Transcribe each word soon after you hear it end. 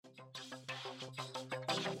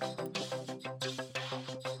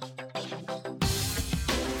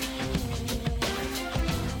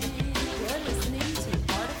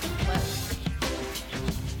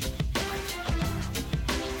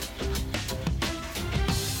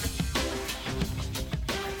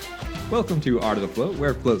Welcome to Art of the Float,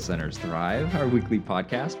 where float centers thrive, our weekly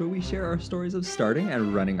podcast where we share our stories of starting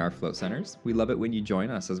and running our float centers. We love it when you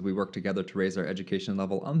join us as we work together to raise our education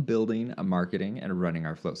level on building, marketing, and running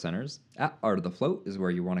our float centers. At Art of the Float is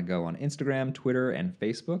where you want to go on Instagram, Twitter, and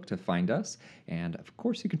Facebook to find us. And of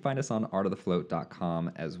course, you can find us on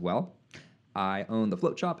artofthefloat.com as well. I own the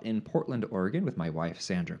float shop in Portland, Oregon with my wife,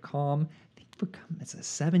 Sandra Kalm. It's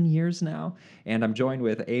 7 years now, and I'm joined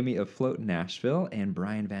with Amy of Float Nashville, and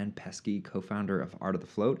Brian Van Pesky, co-founder of Art of the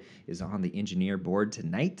Float, is on the engineer board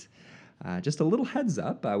tonight. Just a little heads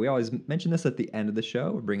up, we always mention this at the end of the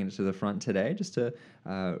show. We're bringing it to the front today just to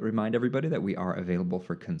remind everybody that we are available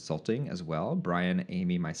for consulting as well. Brian,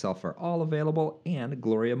 Amy, myself are all available, and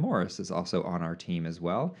Gloria Morris is also on our team as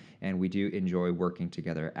well, and we do enjoy working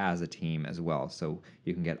together as a team as well. So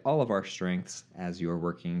you can get all of our strengths as you're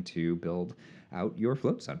working to build out your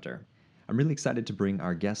float center. I'm really excited to bring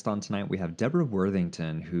our guest on tonight. We have Deborah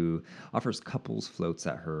Worthington, who offers couples floats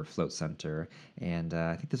at her float center. And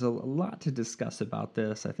I think there's a lot to discuss about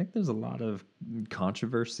this. I think there's a lot of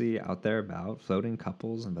controversy out there about floating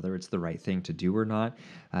couples and whether it's the right thing to do or not.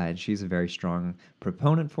 And she's a very strong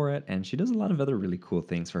proponent for it. And she does a lot of other really cool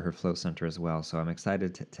things for her float center as well. So I'm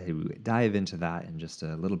excited to dive into that in just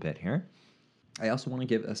a little bit here. I also want to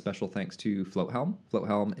give a special thanks to FloatHelm.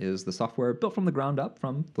 FloatHelm is the software built from the ground up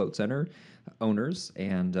from float center owners,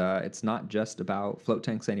 and it's not just about float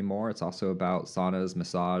tanks anymore. It's also about saunas,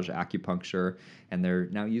 massage, acupuncture, and they're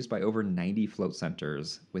now used by over 90 float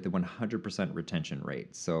centers with a 100% retention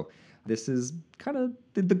rate. So this is kind of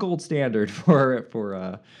the gold standard for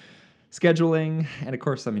scheduling. And of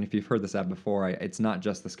course, I mean, if you've heard this ad before, it's not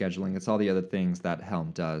just the scheduling, it's all the other things that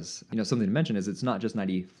Helm does. You know, something to mention is it's not just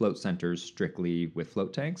 90 float centers strictly with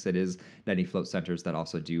float tanks. It is 90 float centers that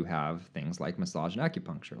also do have things like massage and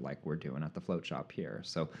acupuncture, like we're doing at the float shop here.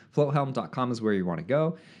 So floathelm.com is where you want to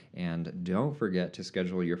go. And don't forget to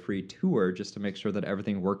schedule your free tour just to make sure that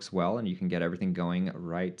everything works well and you can get everything going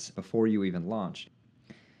right before you even launch.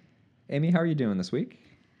 Amy, how are you doing this week?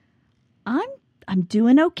 I'm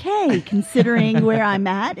doing okay considering where I'm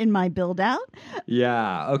at in my build out.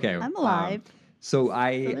 Yeah, okay. I'm alive. So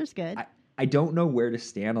there's good. I don't know where to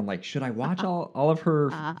stand on, like, should I watch all of her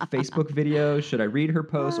Facebook videos? Should I read her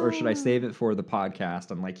posts, or should I save it for the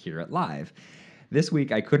podcast and like hear it live? This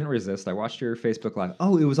week, I couldn't resist. I watched your Facebook Live.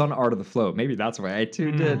 Oh, it was on Art of the Float. Maybe that's why I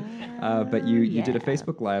tuned in. But you did a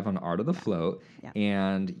Facebook Live on Art of the Float,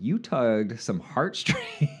 and you tugged some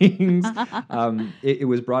heartstrings. It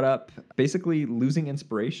was brought up, basically losing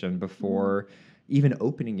inspiration before even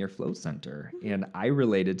opening your float center. And I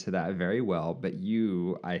related to that very well, but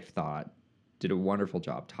you, I thought, did a wonderful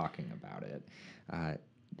job talking about it.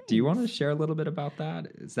 Do you want to share a little bit about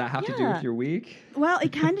that? Does that have to do with your week? Well,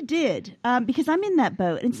 it kind of did, because I'm in that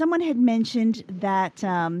boat. And someone had mentioned that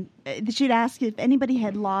she'd asked if anybody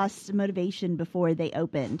had lost motivation before they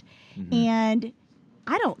opened. Mm-hmm. And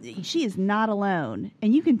she is not alone.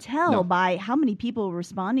 And you can tell by how many people are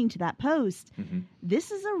responding to that post. Mm-hmm.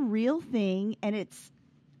 This is a real thing, and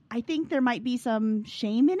I think there might be some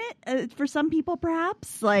shame in it for some people,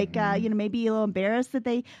 perhaps. Like, maybe a little embarrassed that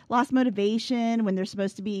they lost motivation when they're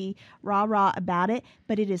supposed to be rah-rah about it.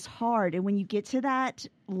 But it is hard. And when you get to that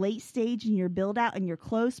late stage in your build-out and you're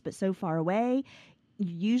close but so far away,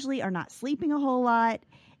 you usually are not sleeping a whole lot.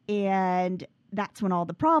 And that's when all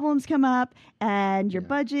the problems come up and your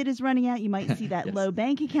budget is running out. You might see that low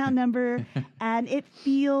bank account number. And it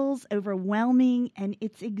feels overwhelming and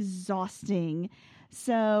it's exhausting.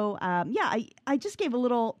 So, I just gave a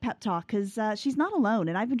little pep talk because she's not alone.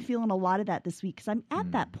 And I've been feeling a lot of that this week because I'm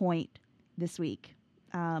at that point this week.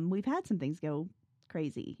 We've had some things go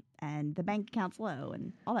crazy and the bank account's low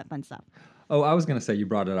and all that fun stuff. Oh, I was going to say you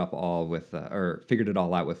brought it up all with, or figured it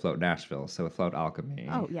all out with Float Nashville. So with Float Alchemy,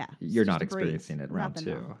 you're not experiencing it round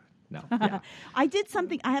two. No. Yeah. I did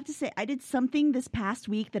something this past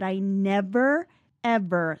week that I never,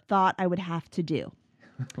 ever thought I would have to do.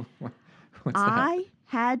 What's that? I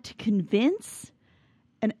had to convince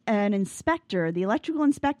an inspector, the electrical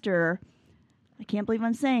inspector. I can't believe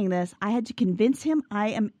I'm saying this. I had to convince him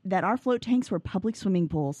that our float tanks were public swimming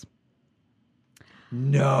pools.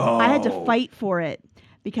 No. I had to fight for it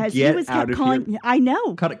because he kept calling. Here. I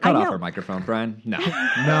know. Cut off our microphone, Brian. No.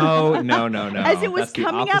 No. As it was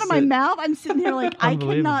coming out of my mouth, I'm sitting here like, I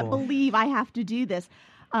cannot believe I have to do this.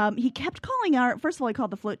 He kept calling first of all,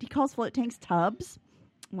 he calls float tanks tubs.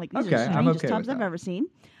 I'm like, these are the strangest tubs I've ever seen.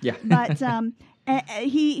 Yeah. But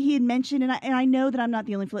he had mentioned, and I know that I'm not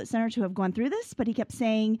the only float center to have gone through this, but he kept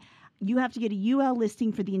saying, you have to get a UL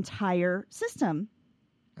listing for the entire system.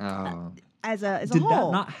 Oh. as a Did whole.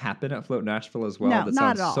 that not happen at Float Nashville as well? No, That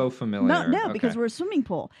not sounds at all. so familiar. No, Okay. because we're a swimming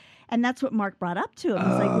pool. And that's what Mark brought up to him.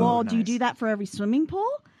 He's like, Oh, well, do you nice. do that for every swimming pool?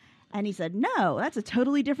 And he said, no, that's a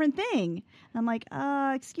totally different thing. And I'm like,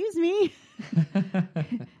 excuse me.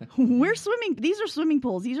 These are swimming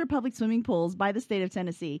pools. These are public swimming pools by the state of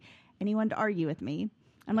Tennessee. And he wanted to argue with me.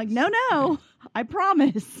 I'm like, no, I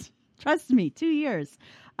promise. Trust me, 2 years.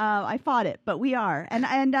 I fought it, but we are.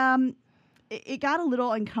 And it got a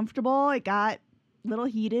little uncomfortable. It got a little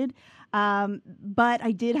heated. But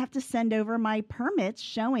I did have to send over my permits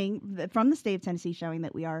from the state of Tennessee showing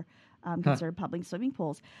that we are considered public swimming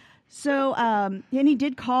pools. So, and he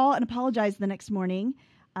did call and apologize the next morning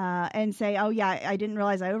and say, oh, yeah, I didn't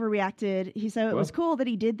realize I overreacted. He said it was cool that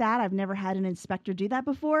he did that. I've never had an inspector do that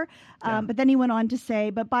before. But then he went on to say,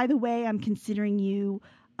 but by the way, I'm considering you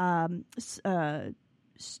storable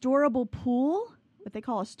pool, what they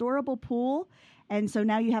call a storable pool. And so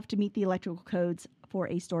now you have to meet the electrical codes for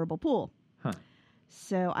a storable pool. Huh.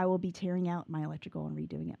 So I will be tearing out my electrical and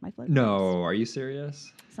redoing it. My float No, tanks. are you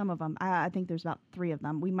serious? Some of them. I think there's about 3 of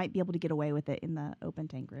them. We might be able to get away with it in the open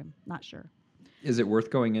tank room. Not sure. Is it worth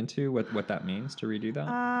going into what that means to redo that?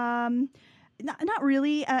 Not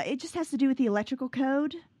really. It just has to do with the electrical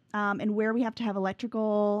code and where we have to have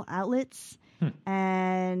electrical outlets.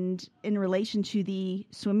 And in relation to the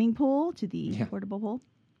swimming pool, to the portable pool.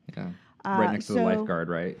 Yeah. Right next to the lifeguard,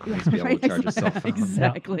 right? He needs to be able right to charge his cell phone.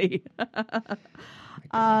 Exactly.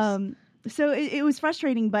 So it was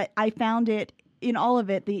frustrating, but I found it in all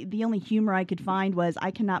of it. The only humor I could find was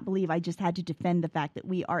I cannot believe I just had to defend the fact that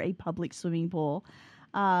we are a public swimming pool.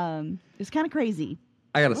 It's kind of crazy.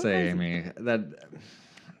 I gotta say, Amy, that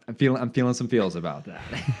I'm feeling some feels about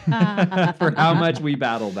that for how much we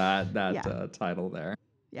battled that title there.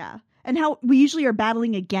 Yeah, and how we usually are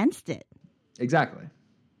battling against it. Exactly.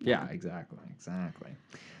 Yeah, exactly.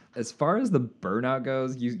 As far as the burnout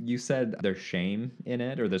goes, you said there's shame in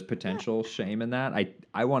it, or there's potential shame in that.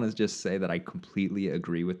 I want to just say that I completely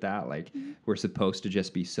agree with that. Like, we're supposed to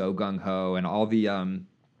just be so gung-ho, and all the, I don't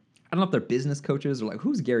know if they're business coaches or like,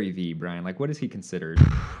 who's Gary Vee, Brian? Like, what is he considered?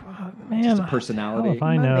 Man, Just a personality? if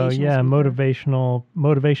I know, Motivational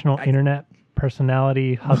motivational internet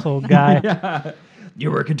personality hustle guy. Yeah.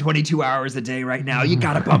 You're working 22 hours a day right now. You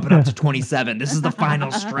got to bump it up to 27. This is the final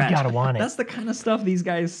stretch. You gotta want it. That's the kind of stuff these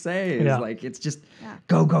guys say. Is Yeah. like, it's just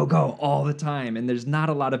go, go, go all the time. And there's not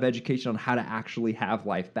a lot of education on how to actually have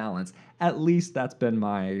life balance. At least that's been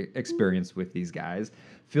my experience with these guys.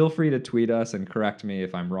 Feel free to tweet us and correct me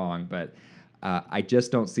if I'm wrong, but I just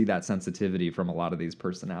don't see that sensitivity from a lot of these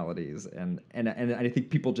personalities. And I think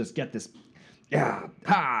people just get this,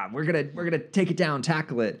 we're gonna take it down,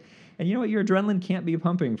 tackle it. And you know what? Your adrenaline can't be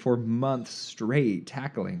pumping for months straight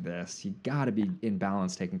tackling this. You got to be in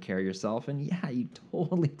balance, taking care of yourself. And yeah, you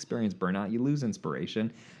totally experience burnout. You lose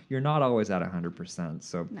inspiration. You're not always at 100%.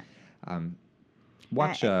 So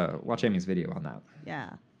watch Amy's video on that. Yeah.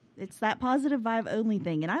 It's that positive vibe only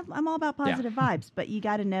thing. And I'm all about positive vibes, but you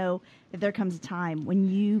got to know that there comes a time when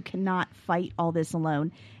you cannot fight all this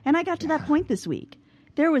alone. And I got to that point this week.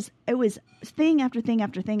 It was thing after thing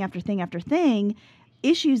after thing after thing after thing,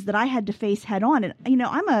 issues that I had to face head on. And, you know,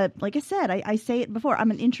 like I said, I say it before, I'm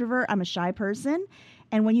an introvert, I'm a shy person.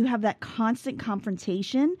 And when you have that constant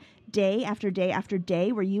confrontation day after day after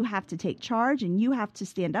day, where you have to take charge and you have to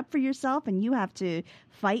stand up for yourself and you have to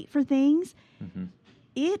fight for things,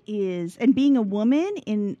 it is, and being a woman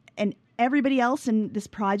and everybody else in this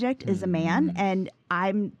project is a man. And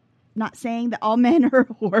I'm not saying that all men are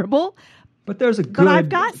horrible, but there's a good, but I've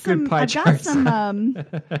got some. pie I've chart. got some.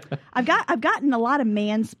 I've gotten a lot of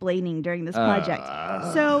mansplaining during this project.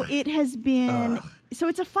 So it has been. So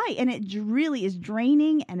it's a fight, and it really is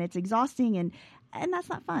draining, and it's exhausting, and that's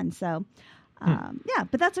not fun. So, yeah,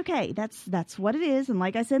 but that's okay. That's what it is. And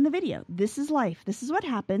like I said in the video, this is life. This is what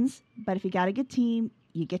happens. But if you got a good team,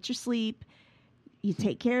 you get your sleep, you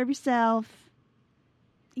take care of yourself.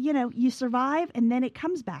 You know, you survive, and then it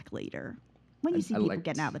comes back later. When you see people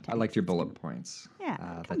getting out of the tank. I liked your bullet points.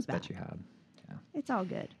 Yeah, it comes back. that you had. Yeah. It's all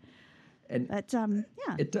good. And But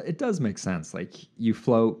yeah, it does make sense. Like, you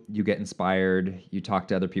float, you get inspired, you talk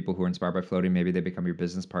to other people who are inspired by floating. Maybe they become your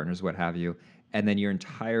business partners, what have you. And then your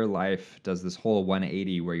entire life does this whole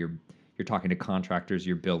 180 where you're talking to contractors,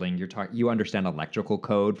 you're building, you understand electrical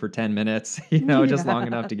code for 10 minutes, just long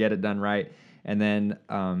enough to get it done right. And then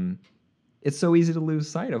it's so easy to lose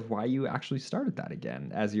sight of why you actually started that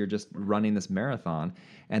again, as you're just running this marathon.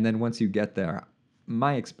 And then once you get there,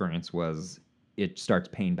 my experience was it starts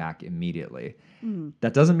paying back immediately.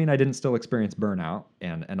 That doesn't mean I didn't still experience burnout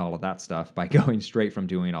and all of that stuff by going straight from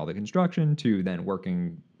doing all the construction to then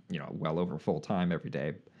working, well over full time every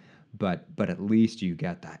day. but at least you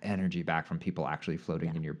get that energy back from people actually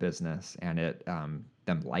floating in your business, and it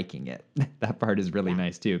them liking it. That part is really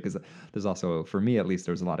nice too, because there's also, for me at least,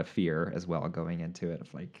 there's a lot of fear as well going into it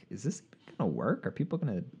of like, is this even gonna work? Are people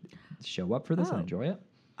gonna show up for this and enjoy it?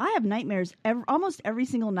 I have nightmares almost every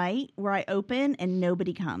single night where I open and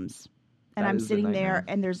nobody comes, and I'm sitting there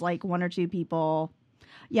and there's like one or two people.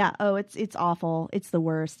 Yeah. Oh, it's awful. It's the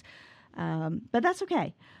worst. But that's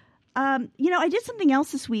okay. I did something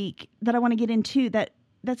else this week that I want to get into that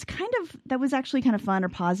was actually kind of fun or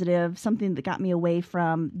positive, something that got me away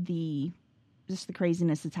from just the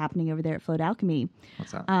craziness that's happening over there at Float Alchemy.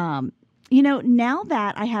 What's that? Now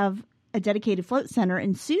that I have a dedicated float center,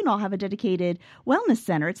 and soon I'll have a dedicated wellness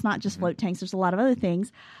center. It's not just float tanks. There's a lot of other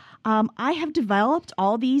things. I have developed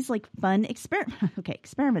all these like fun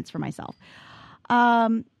experiments for myself.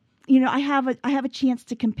 I have a chance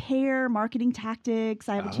to compare marketing tactics.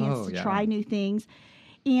 I have a chance to try new things.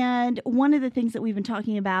 And one of the things that we've been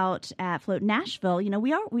talking about at Float Nashville,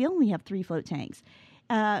 we only have 3 float tanks.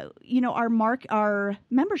 Our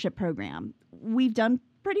membership program, we've done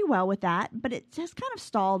pretty well with that, but it has kind of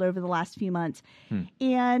stalled over the last few months.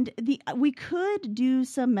 And we could do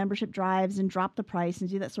some membership drives and drop the price and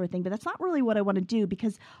do that sort of thing, but that's not really what I want to do,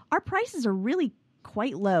 because our prices are really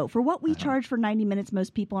quite low for what we charge for 90 minutes.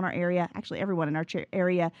 Most people in our area, actually everyone in our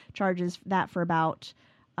area, charges that for about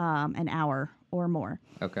an hour or more.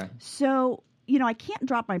 Okay. So, I can't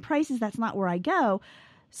drop my prices. That's not where I go.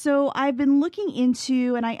 So I've been looking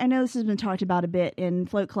into, and I know this has been talked about a bit in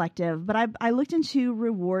Float Collective, but I looked into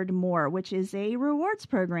Reward More, which is a rewards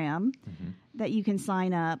program that you can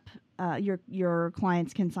sign up, your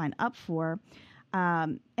clients can sign up for.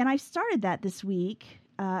 And I started that this week,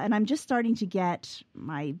 and I'm just starting to get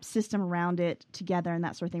my system around it together and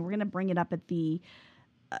that sort of thing. We're going to bring it up at the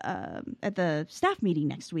staff meeting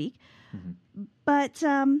next week. But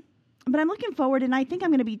I'm looking forward, and I think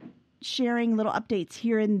I'm going to be sharing little updates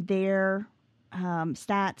here and there,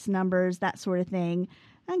 stats, numbers, that sort of thing.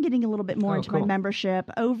 I'm getting a little bit more into my membership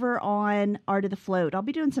over on Art of the Float. I'll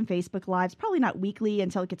be doing some Facebook Lives, probably not weekly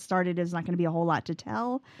until it gets started. There's not going to be a whole lot to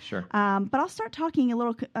tell. Sure. But I'll start talking a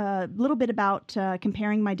little bit about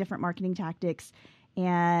comparing my different marketing tactics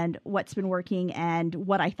and what's been working and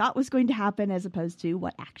what I thought was going to happen as opposed to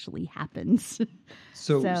what actually happens.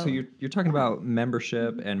 So you're talking about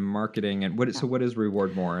membership and marketing, and what is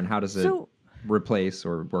Reward More, and how does it replace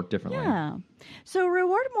or work differently? Yeah. So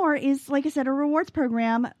Reward More is, like I said, a rewards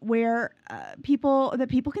program where people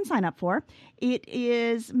can sign up for. It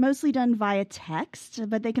is mostly done via text,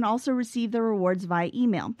 but they can also receive the rewards via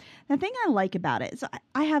email. The thing I like about it is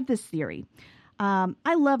I have this theory.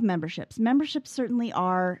 I love memberships. Memberships certainly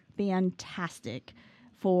are fantastic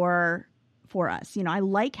for us. I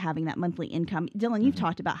like having that monthly income. Dylan, you've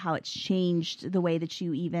talked about how it's changed the way that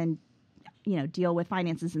you even, deal with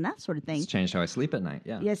finances and that sort of thing. It's changed how I sleep at night.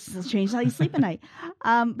 Yeah. Yes, it's changed how you sleep at night.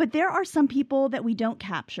 But there are some people that we don't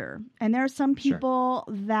capture, and there are some people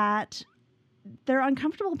that they're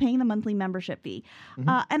uncomfortable paying the monthly membership fee.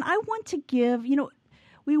 And I want to give,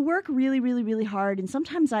 we work really, really, really hard, and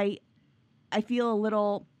sometimes I feel a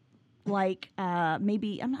little like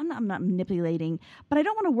maybe I'm not manipulating, but I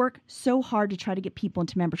don't want to work so hard to try to get people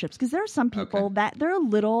into memberships, because there are some people that they're a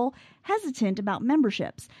little hesitant about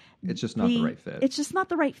memberships. It's just not the right fit. It's just not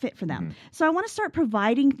the right fit for them. So I want to start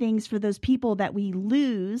providing things for those people that we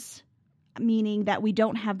lose, meaning that we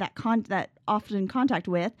don't have that often contact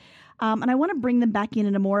with. And I want to bring them back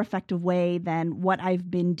in a more effective way than what I've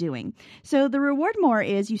been doing. So the Reward More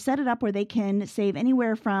is you set it up where they can save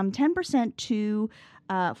anywhere from 10% to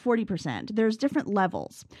 40%. There's different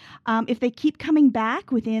levels. If they keep coming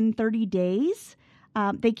back within 30 days,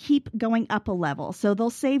 they keep going up a level. So they'll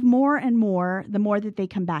save more and more the more that they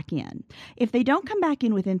come back in. If they don't come back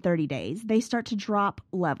in within 30 days, they start to drop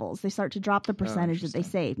levels. They start to drop the percentage that they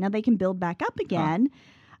save. Now they can build back up again.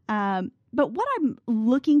 But what I'm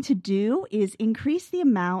looking to do is increase the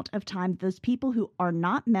amount of time those people who are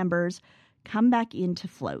not members come back into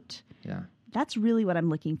Float. Yeah. That's really what I'm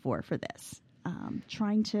looking for this.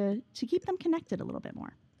 Trying to keep them connected a little bit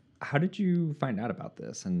more. How did you find out about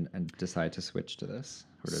this and decide to switch to this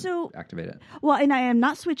or to activate it? Well, and I am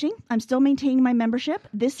not switching. I'm still maintaining my membership.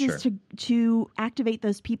 This is to activate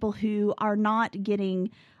those people who are not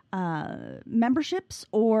getting memberships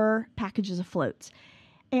or packages of floats.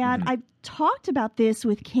 And I've talked about this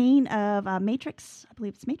with Kane of Matrix. I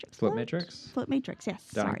believe it's Matrix. Float Matrix? Float Matrix, yes.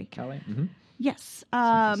 Down Sorry. in Cali? Yes.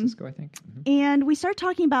 San Francisco, I think. And we started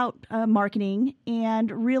talking about marketing and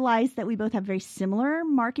realized that we both have very similar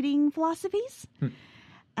marketing philosophies.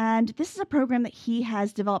 And this is a program that he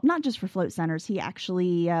has developed not just for float centers. He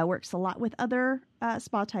actually works a lot with other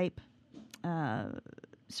spa type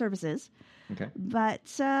services. Okay.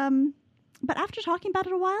 But after talking about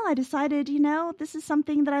it a while, I decided, this is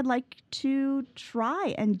something that I'd like to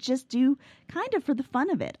try and just do kind of for the fun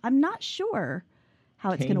of it. I'm not sure how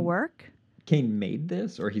it's going to work. Kane made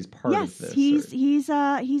this, or he's part of this? Yes,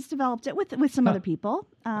 he's developed it with some other people.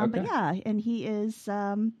 Okay. But yeah, and he is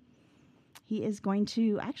going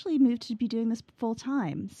to actually move to be doing this full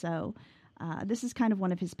time. So this is kind of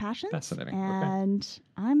one of his passions. Fascinating. And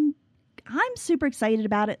okay. I'm super excited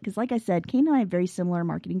about it because, like I said, Kane and I have very similar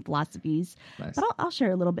marketing philosophies. Nice. But I'll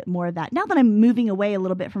share a little bit more of that. Now that I'm moving away a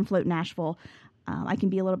little bit from Float Nashville, I can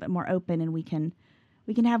be a little bit more open, and we can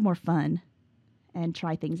have more fun and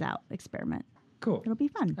try things out, experiment. Cool. It'll be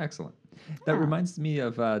fun. Excellent. That reminds me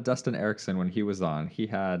of Dustin Erickson when he was on. He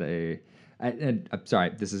had and I'm sorry,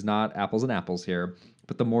 this is not apples and apples here,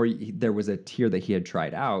 but the more there was a tier that he had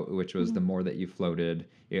tried out, which was the more that you floated,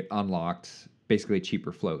 it unlocked basically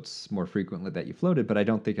cheaper floats more frequently that you floated, but I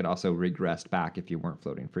don't think it also regressed back if you weren't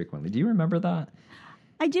floating frequently. Do you remember that?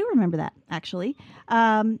 I do remember that, actually.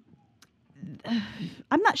 I'm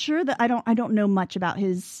not sure that I don't know much about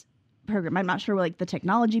his program. I'm not sure like the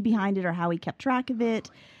technology behind it or how he kept track of it.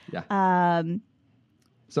 Yeah.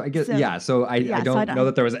 So I guess, I don't know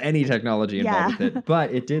that there was any technology involved with it,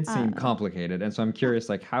 but it did seem complicated. And so I'm curious,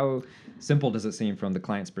 like, how simple does it seem from the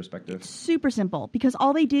client's perspective? Super simple, because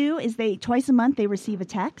all they do is twice a month, they receive a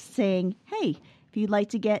text saying, hey, if you'd like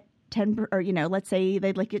to get 10, or, let's say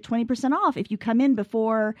they'd like to get 20% off. If you come in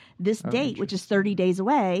before this date, which is 30 days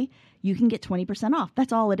away, you can get 20% off.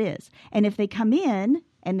 That's all it is. And if they come in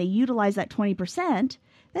and they utilize that 20%,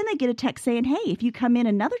 then they get a text saying, hey, if you come in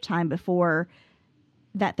another time before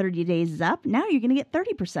that 30 days is up, now you're going to get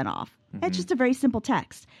 30% off. Mm-hmm. It's just a very simple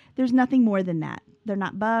text. There's nothing more than that. They're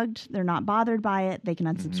not bugged. They're not bothered by it. They can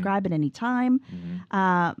unsubscribe at any time.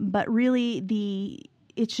 Mm-hmm. But really,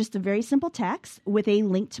 it's just a very simple text with a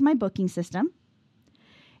link to my booking system.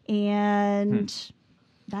 And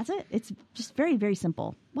that's it. It's just very, very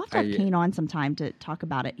simple. We'll have to have Kane on sometime to talk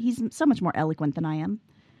about it. He's so much more eloquent than I am.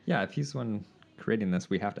 Yeah, if he's one creating this,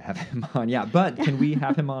 we have to have him on. Yeah, but can we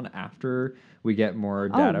have him on after we get more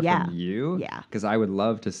data from you? Yeah. Because I would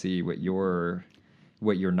love to see what your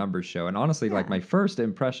numbers show. And honestly, like my first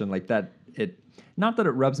impression, like that, not that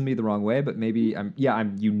it rubs me the wrong way, but maybe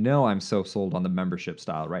I'm so sold on the membership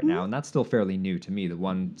style right now, and that's still fairly new to me. The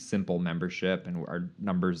one simple membership, and our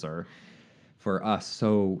numbers are for us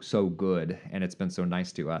so good, and it's been so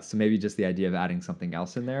nice to us. So maybe just the idea of adding something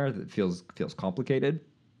else in there that feels complicated.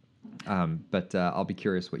 But I'll be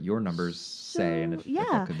curious what your numbers say, and if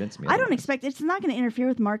they'll convince me. I don't expect it's not going to interfere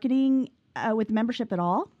with marketing with membership at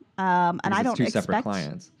all. And I don't expect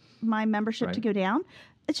clients. My membership to go down.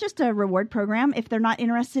 It's just a reward program. If they're not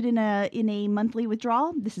interested in a monthly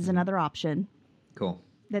withdrawal, this is another option. Cool.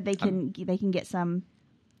 That they can get some,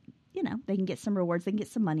 they can get some rewards. They can get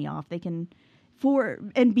some money off. They can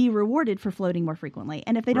and be rewarded for floating more frequently.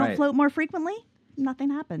 And if they don't float more frequently,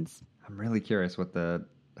 nothing happens. I'm really curious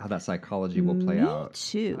how that psychology will play out. Me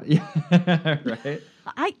too. Right.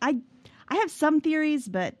 I have some theories,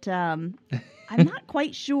 but I'm not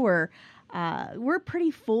quite sure. We're pretty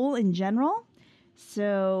full in general,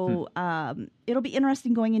 so it'll be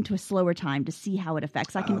interesting going into a slower time to see how it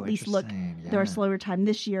affects. I can at least look through a slower time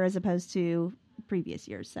this year as opposed to previous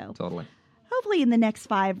years. So totally. Hopefully in the next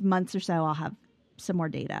 5 months or so, I'll have some more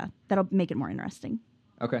data that'll make it more interesting.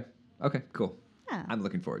 Okay, cool. Yeah. I'm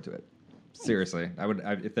looking forward to it. Seriously,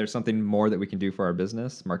 if there's something more that we can do for our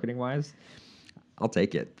business, marketing wise, I'll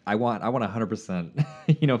take it. I want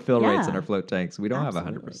 100%, fill rates in our float tanks. We don't have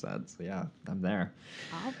 100%. So yeah, I'm there.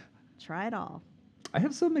 I'll try it all. I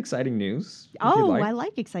have some exciting news. I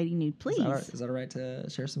like exciting news. Please. Is that all right to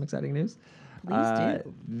share some exciting news? Please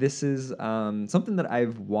do. This is something that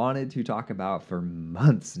I've wanted to talk about for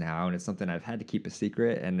months now, and it's something I've had to keep a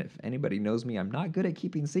secret. And if anybody knows me, I'm not good at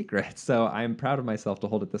keeping secrets, so I'm proud of myself to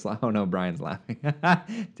hold it this long. Oh no, Brian's laughing.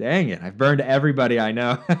 Dang it, I've burned everybody I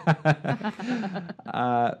know.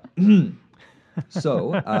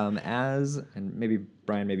 So, and maybe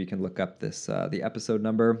Brian, you can look up the episode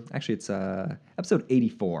number. Actually, it's episode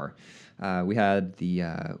 84. We had the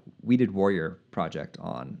Weeded Warrior Project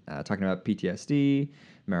on, talking about PTSD,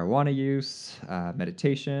 marijuana use,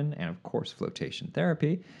 meditation, and of course flotation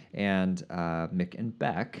therapy. And Mick and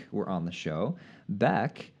Beck were on the show.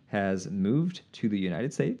 Beck has moved to the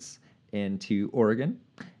United States, into Oregon,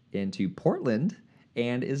 into Portland,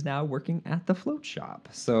 and is now working at the Float Shop.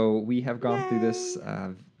 So we have gone through this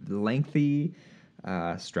lengthy,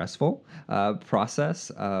 stressful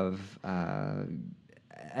process of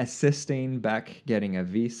assisting Beck getting a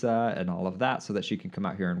visa and all of that so that she can come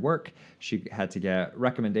out here and work. She had to get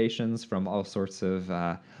recommendations from all sorts of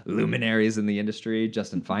luminaries in the industry.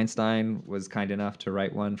 Justin Feinstein was kind enough to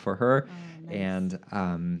write one for her. Oh, nice.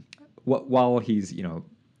 And while he's,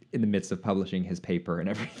 in the midst of publishing his paper and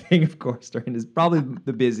everything, of course, during his probably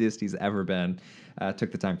the busiest he's ever been,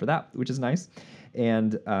 took the time for that, which is nice.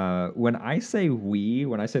 And when I say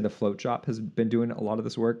the Float Shop has been doing a lot of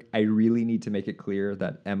this work, I really need to make it clear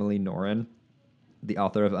that Emily Noren, the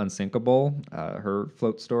author of Unsinkable, her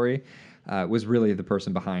float story, was really the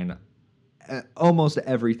person behind almost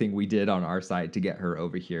everything we did on our side to get her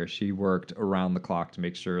over here. She worked around the clock to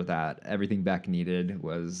make sure that everything Beck needed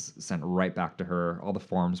was sent right back to her. All the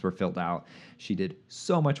forms were filled out. She did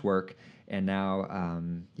so much work. And now,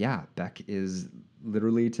 Beck is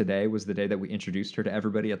literally, today was the day that we introduced her to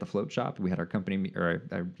everybody at the Float Shop. We had our company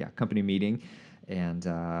company meeting, and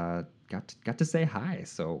got to say hi.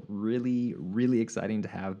 So really, really exciting to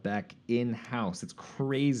have Beck in house. It's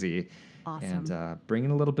crazy. Awesome. And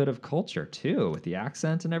bringing a little bit of culture too with the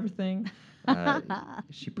accent and everything.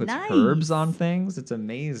 She puts Nice. herbs on things. It's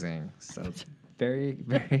amazing. So it's very,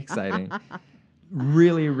 very exciting.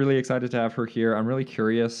 Really, really excited to have her here. I'm really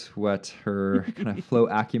curious what her kind of flow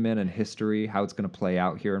acumen and history, how it's going to play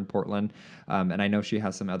out here in Portland. And I know she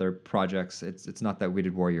has some other projects. It's not that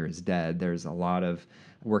Weighted Warrior is dead. There's a lot of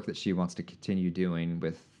work that she wants to continue doing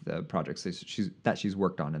with the projects that she's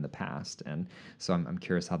worked on in the past. And so I'm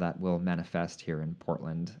curious how that will manifest here in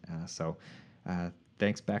Portland.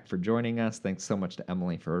 Thanks, Beck, for joining us. Thanks so much to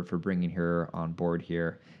Emily for bringing her on board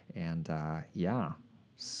here. And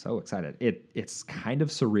so excited. It's kind of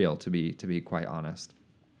surreal to be quite honest.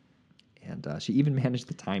 And she even managed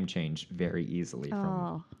the time change very easily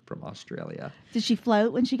from Australia. Did she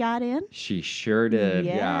float when she got in? She sure did.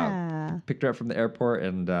 Yeah. Picked her up from the airport,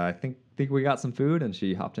 and I think we got some food, and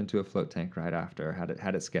she hopped into a float tank right after.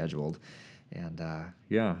 Had it scheduled, and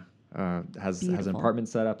has an apartment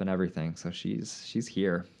set up and everything. So she's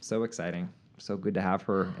here. So exciting. So good to have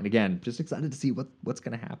her. And again, just excited to see what's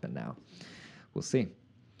going to happen now. We'll see.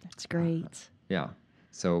 That's great.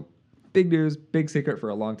 So big news, big secret for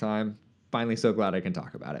a long time. Finally, so glad I can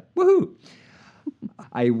talk about it. Woohoo!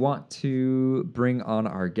 I want to bring on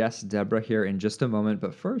our guest, Deborah, here in just a moment.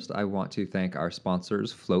 But first, I want to thank our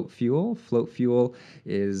sponsors, Float Fuel. Float Fuel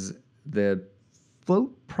is the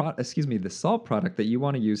the salt product that you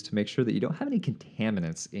want to use to make sure that you don't have any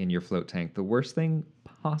contaminants in your float tank. The worst thing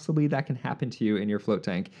possibly that can happen to you in your float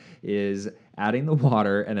tank is adding the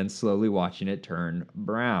water and then slowly watching it turn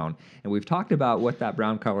brown. And we've talked about what that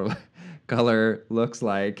brown color looks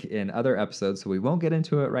like in other episodes, so we won't get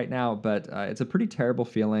into it right now, but it's a pretty terrible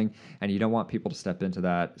feeling, and you don't want people to step into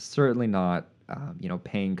that. Certainly not,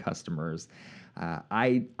 paying customers.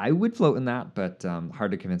 I would float in that, but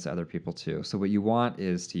hard to convince other people too. So what you want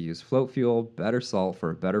is to use Float Fuel, better salt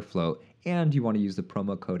for a better float, and you want to use the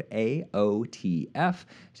promo code AOTF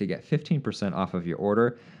to get 15% off of your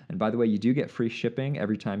order. And by the way, you do get free shipping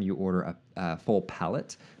every time you order a full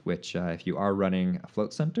pallet, which if you are running a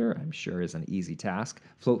float center, I'm sure is an easy task.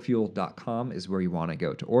 Floatfuel.com is where you want to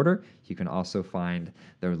go to order. You can also find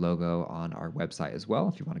their logo on our website as well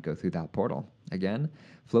if you want to go through that portal. Again,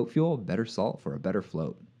 Float Fuel, better salt for a better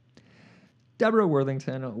float. Deborah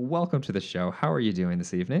Worthington, welcome to the show. How are you doing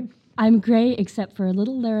this evening? I'm great, except for a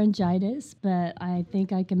little laryngitis, but I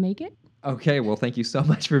think I can make it. Okay, well, thank you so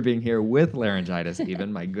much for being here with laryngitis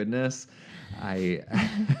even. My goodness. Funny,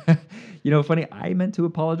 I meant to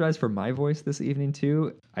apologize for my voice this evening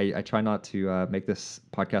too. I try not to make this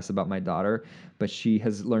podcast about my daughter, but she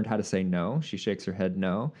has learned how to say no. She shakes her head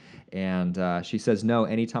no, and she says no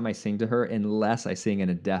anytime I sing to her, unless I sing in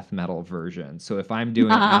a death metal version. So if I'm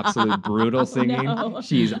doing absolute brutal singing,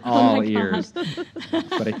 she's all ears.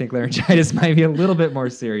 But I think laryngitis might be a little bit more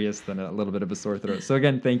serious than a little bit of a sore throat. So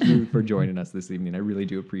again, thank you for joining us this evening. I really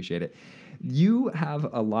do appreciate it. You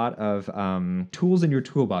have a lot of tools in your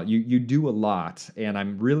tool belt. You do a lot, and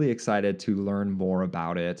I'm really excited to learn more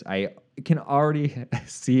about it. I can already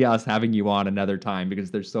see us having you on another time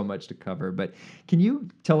because there's so much to cover. But can you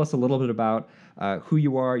tell us a little bit about who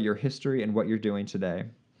you are, your history, and what you're doing today?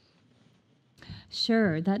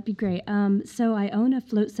 Sure, that'd be great. So I own a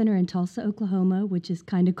float center in Tulsa, Oklahoma, which is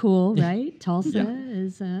kind of cool, right? Tulsa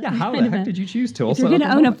is how the heck did you choose Tulsa? If you're going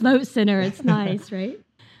to own a float center, it's nice, right?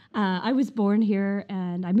 I was born here,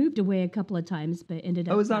 and I moved away a couple of times, but ended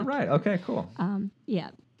up. Oh, is that right? Here. Okay, cool.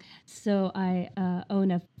 Yeah. So I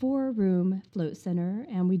own a 4-room float center,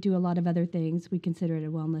 and we do a lot of other things. We consider it a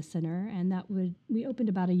wellness center, and we opened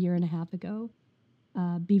about a year and a half ago.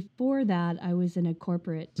 Before that, I was in a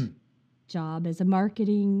corporate job as a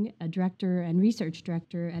marketing a director and research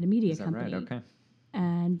director at a media Is that company. right? Okay.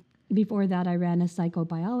 And before that, I ran a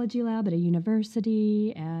psychobiology lab at a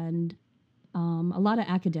university and a lot of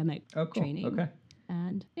academic Oh, cool. training. Okay.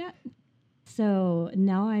 And yeah. So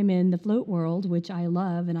now I'm in the float world, which I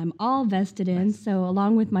love and I'm all vested in. Nice. So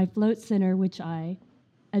along with my float center, which I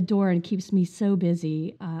adore and keeps me so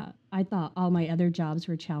busy, I thought all my other jobs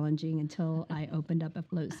were challenging until I opened up a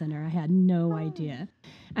float center. I had no idea.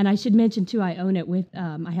 And I should mention too, I own it with,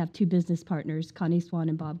 I have two business partners, Connie Swan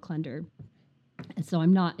and Bob Klunder. And so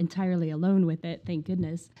I'm not entirely alone with it, thank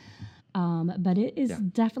goodness. But it is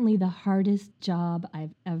definitely the hardest job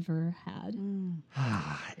I've ever had.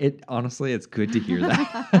 It honestly, it's good to hear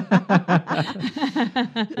that.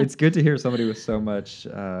 It's good to hear somebody with so much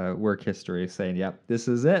work history saying, "Yep, this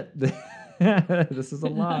is it. This is a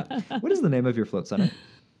lot." What is the name of your float center?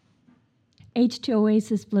 H2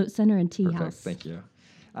 Oasis Float Center and Tea Perfect. House. Thank you.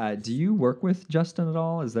 Do you work with Justin at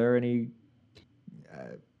all? Is there any?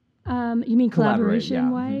 You mean Collaborate, yeah.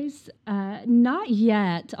 collaboration-wise? Not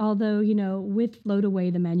yet, although, with Float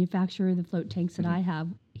Away, the manufacturer of the float tanks that I have,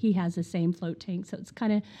 he has the same float tank. So it's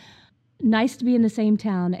kind of nice to be in the same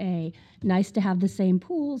town, nice to have the same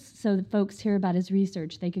pools so that folks hear about his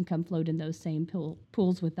research. They can come float in those same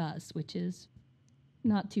pools with us, which is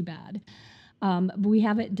not too bad. We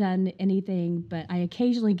haven't done anything, but I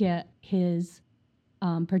occasionally get his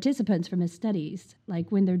participants from his studies.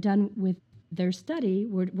 Like when they're done with their study,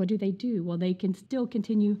 what do? Well, they can still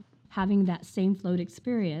continue having that same float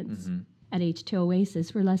experience at H2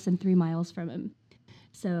 Oasis. We're less than 3 miles from him.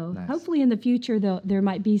 So hopefully in the future, there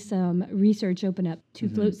might be some research open up to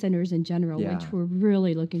float centers in general, which we're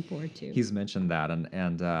really looking forward to. He's mentioned that,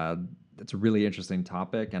 and it's a really interesting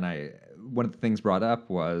topic. And one of the things brought up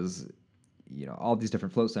was, all these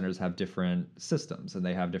different float centers have different systems, and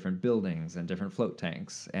they have different buildings and different float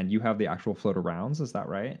tanks. And you have the actual float arounds, is that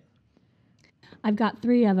right? I've got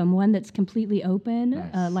 3 of them. One that's completely open,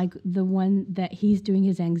 Nice. like the one that he's doing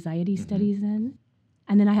his anxiety studies in.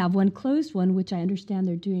 And then I have one closed one, which I understand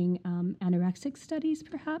they're doing anorexic studies,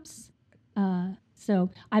 perhaps. So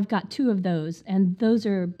I've got 2 of those, and those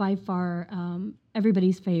are by far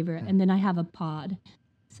everybody's favorite. And then I have a pod,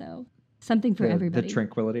 so something for everybody. The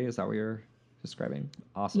Tranquility, is that what you're describing?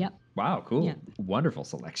 Awesome. Yep. Wow, cool. Yep. Wonderful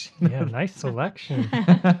selection. Yeah, nice selection.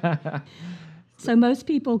 So most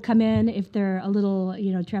people come in, if they're a little,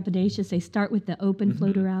 trepidatious, they start with the open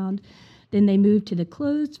float around, then they move to the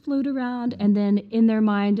closed float around, and then in their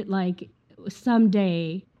mind, like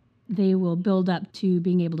someday they will build up to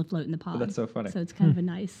being able to float in the pod. That's so funny. So it's kind of a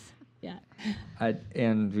nice, yeah.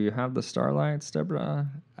 And do you have the Starlights, Deborah?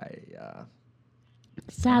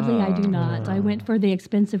 Sadly, I do not. I went for the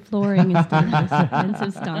expensive flooring instead of the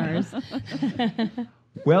expensive stars.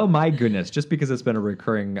 Well, my goodness, just because it's been a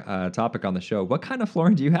recurring topic on the show, what kind of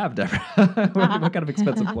flooring do you have, Deborah? what kind of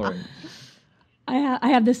expensive flooring? I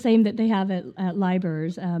have the same that they have at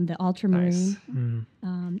Libers, the ultramarine.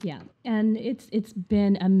 Nice. Yeah, and it's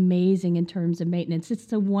been amazing in terms of maintenance. It's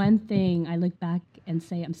the one thing I look back and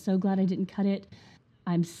say, I'm so glad I didn't cut it.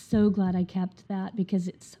 I'm so glad I kept that because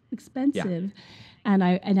it's so expensive. And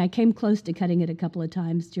I came close to cutting it a couple of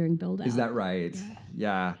times during build out. Is that right?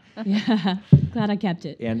 Yeah. Yeah. Glad I kept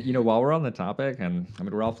it. And while we're on the topic, and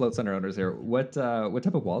we're all float center owners here, what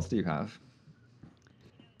type of walls do you have?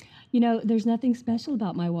 There's nothing special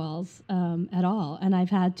about my walls at all. And I've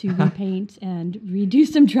had to repaint and redo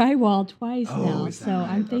some drywall twice now. is that So right?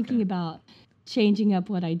 I'm thinking Okay. about changing up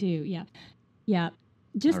what I do. Yeah. Yeah.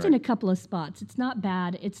 Just All in right. a couple of spots. It's not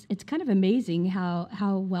bad. It's kind of amazing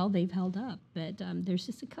how well they've held up. But there's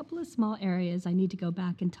just a couple of small areas I need to go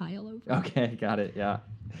back and tile over. Okay, got it. Yeah.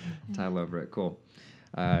 Tile over it. Cool.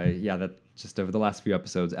 That just over the last few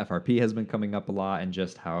episodes, FRP has been coming up a lot, and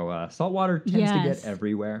just how salt water tends to Yes. get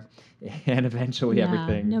everywhere, and eventually Yeah,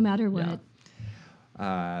 everything. no matter what.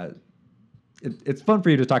 Yeah. It's fun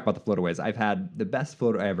for you to talk about the floataways. I've had the best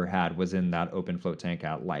float I ever had was in that open float tank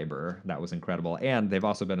at Liber. That was incredible. And they've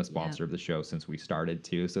also been a sponsor of the show since we started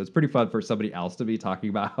too. So it's pretty fun for somebody else to be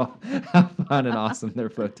talking about how fun and awesome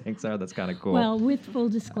their float tanks are. That's kind of cool. Well, with full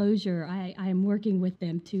disclosure, I am working with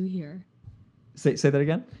them too here. Say that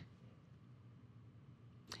again.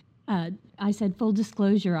 I said full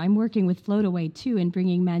disclosure, I'm working with Floataway too in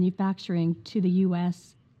bringing manufacturing to the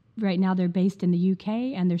U.S. Right now they're based in the UK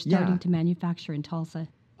and they're starting to manufacture in Tulsa.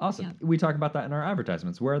 Awesome. Yeah. We talk about that in our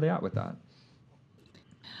advertisements. Where are they at with that?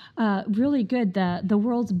 Really good. The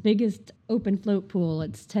world's biggest open float pool,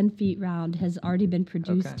 it's 10 feet round, has already been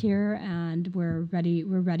produced here, and we're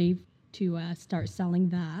ready to start selling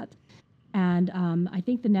that. And I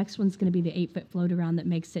think the next one's going to be the 8-foot float around that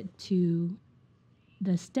makes it to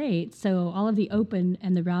the States. So all of the open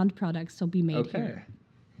and the round products will be made here.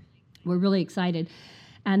 We're really excited.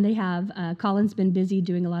 And they have, Colin's been busy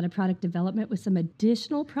doing a lot of product development with some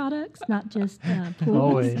additional products, not just pools,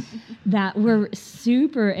 Always. that we're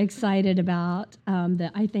super excited about,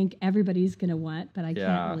 that I think everybody's going to want, but I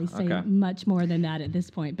can't really say much more than that at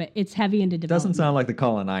this point. But it's heavy into development. Doesn't sound like the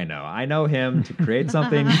Colin I know. I know him to create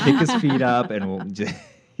something, kick his feet up, and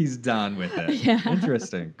he's done with it. Yeah.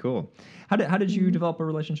 Interesting. Cool. How did you develop a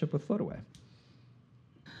relationship with Floataway?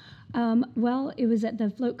 Well, it was at the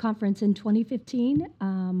Float Conference in 2015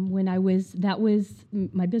 when that was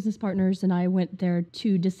my business partners and I went there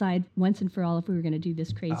to decide once and for all if we were going to do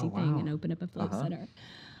this crazy thing and open up a float center.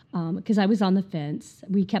 Because I was on the fence.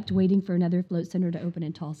 We kept waiting for another float center to open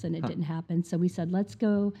in Tulsa, and it didn't happen. So we said, let's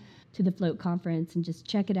go to the Float Conference and just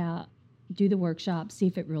check it out, do the workshop, see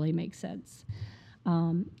if it really makes sense.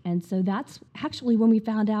 And so that's actually when we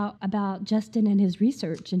found out about Justin and his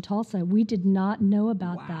research in Tulsa. We did not know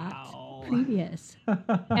about that previous.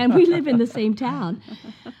 And we live in the same town.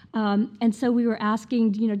 And so we were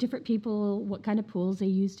asking, different people what kind of pools they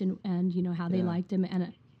used and how they liked them.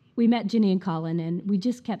 And we met Jenny and Colin, and we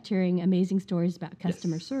just kept hearing amazing stories about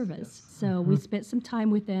customer service. So we spent some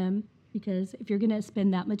time with them. Because if you're going to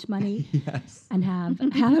spend that much money and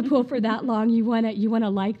have a pool for that long, you want to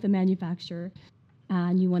like the manufacturer.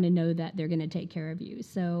 And you want to know that they're going to take care of you.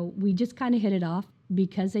 So we just kind of hit it off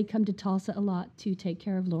because they come to Tulsa a lot to take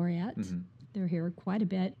care of Laureate. Mm-hmm. They're here quite a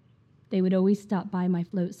bit. They would always stop by my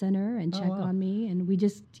float center and check on me. And we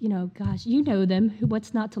just, gosh, you know them.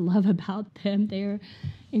 What's not to love about them? They're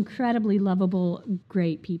incredibly lovable,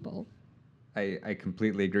 great people. I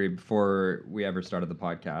completely agree. Before we ever started the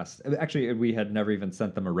podcast, actually, we had never even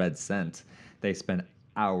sent them a red cent. They spent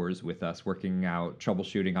hours with us working out,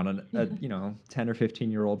 troubleshooting on a 10 or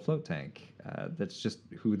 15-year-old float tank. That's just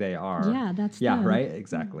who they are. Yeah, that's them. Right,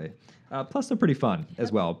 exactly. Plus, they're pretty fun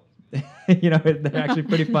as well. They're actually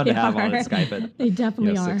pretty fun to have on Skype They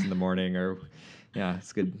definitely are. 6 a.m. or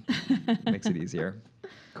it's good. Makes it easier.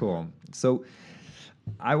 Cool. So,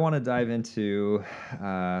 I want to dive into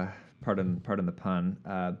pardon the pun,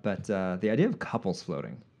 but the idea of couples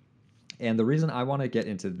floating. And the reason I want to get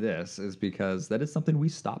into this is because that is something we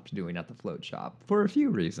stopped doing at the Float Shop for a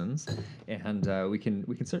few reasons, and we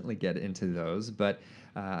can certainly get into those. But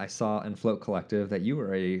I saw in Float Collective that you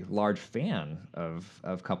were a large fan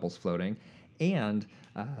of couples floating, and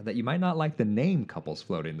that you might not like the name couples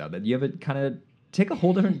floating, though. That you have a kind of take a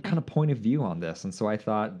whole different kind of point of view on this. And so I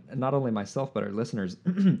thought not only myself but our listeners,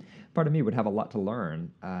 part of me would have a lot to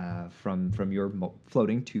learn from your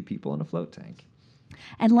floating two people in a float tank.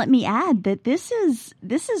 And let me add that this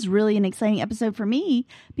is really an exciting episode for me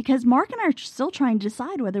because Mark and I are still trying to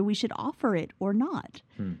decide whether we should offer it or not.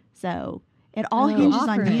 So it all hinges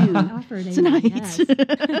on you tonight. Yes.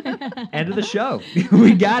 End of the show.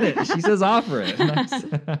 We got it. She says offer it. Nice.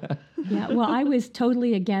 Yeah, well, I was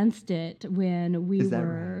totally against it when we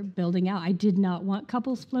were building out. I did not want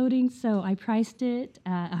couples floating, so I priced it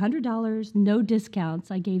at $100, no discounts.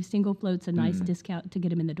 I gave single floats a nice discount to get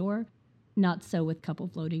them in the door. Not so with couple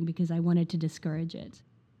floating because I wanted to discourage it.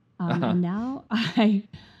 And now I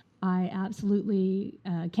absolutely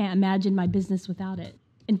can't imagine my business without it.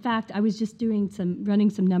 In fact, I was just running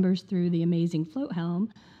some numbers through the amazing Float Helm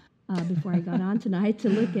before I got on tonight to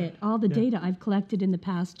look at all the data I've collected in the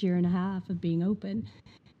past year and a half of being open.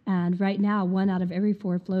 And right now, 1 out of every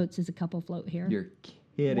 4 floats is a couple float here. You're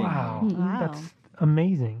kidding. Wow. That's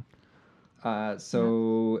amazing.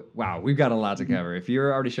 Wow, we've got a lot to cover. If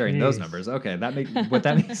you're already sharing those numbers, okay, what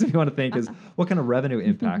that makes me want to think is what kind of revenue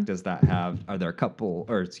impact does that have? Are there a couple,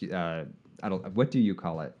 or what do you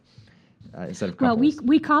call it instead of couples? Well,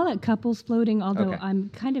 we call it couples floating, although I'm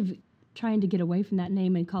kind of trying to get away from that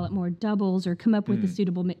name and call it more doubles or come up with a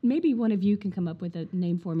suitable. Maybe one of you can come up with a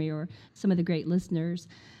name for me, or some of the great listeners,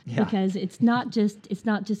 because it's not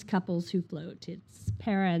just couples who float. It's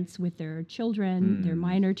parents with their children, their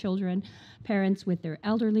minor children, parents with their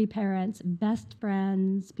elderly parents, best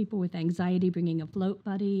friends, people with anxiety bringing a float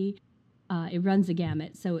buddy. It runs a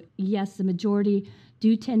gamut. So yes, the majority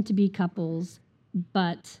do tend to be couples,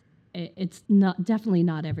 but it's definitely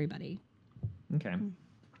not everybody. Okay.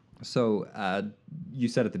 So you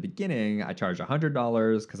said at the beginning, I charged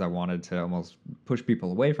 $100 because I wanted to almost push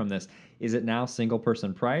people away from this. Is it now single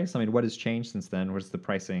person price? I mean, what has changed since then? What does the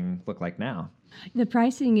pricing look like now? The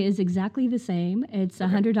pricing is exactly the same. It's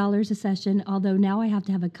 $100 a session, although now I have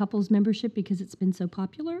to have a couples membership because it's been so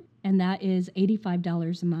popular, and that is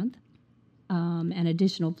 $85 a month. And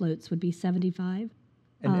additional floats would be $75.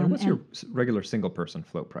 And what's your regular single person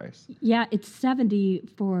float price? Yeah, it's $70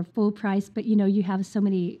 for full price, but you have so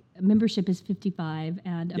many membership is $55,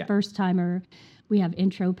 and a Yeah. first timer, we have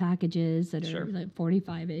intro packages that Sure. are like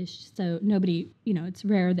 $45-ish. So nobody, it's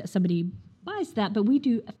rare that somebody buys that, but we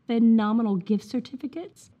do phenomenal gift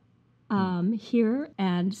certificates here,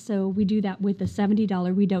 and so we do that with the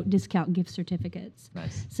 $70. We don't discount gift certificates.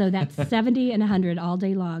 Nice. So that's 70 and 100 all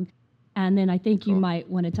day long. And then I think you Cool. might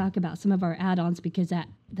want to talk about some of our add-ons, because that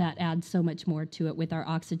adds so much more to it with our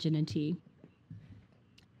oxygen and tea.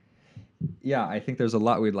 Yeah, I think there's a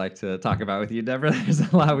lot we'd like to talk about with you, Deborah. There's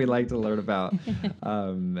a lot we'd like to learn about.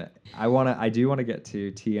 I do want to get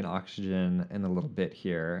to tea and oxygen in a little bit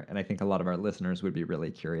here, and I think a lot of our listeners would be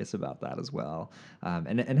really curious about that as well,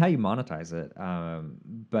 and how you monetize it.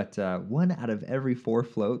 But 1 out of every 4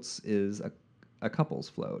 floats is a couples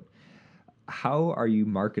float. How are you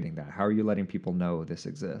marketing that? How are you letting people know this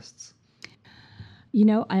exists?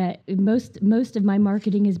 Most of my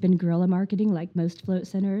marketing has been guerrilla marketing, like most float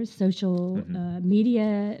centers, social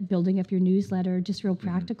media, building up your newsletter, just real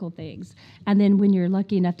practical things. And then when you're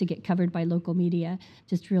lucky enough to get covered by local media,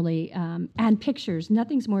 just really, and pictures.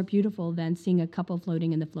 Nothing's more beautiful than seeing a couple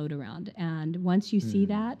floating in the float around. And once you see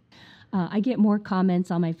that, I get more comments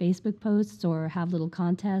on my Facebook posts, or have little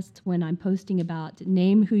contests when I'm posting about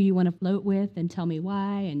name who you want to float with and tell me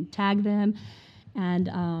why and tag them. And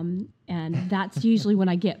that's usually when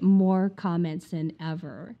I get more comments than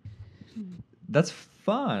ever. That's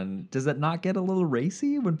fun. Does it not get a little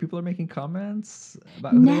racy when people are making comments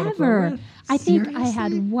about who they want to float Never. with? I think I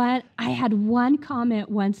Seriously? had one comment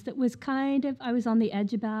once that was I was on the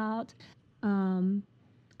edge about.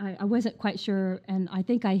 I wasn't quite sure, and I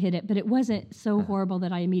think I hit it, but it wasn't so horrible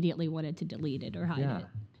that I immediately wanted to delete it or hide Yeah. it.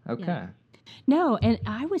 Okay. Yeah. No, and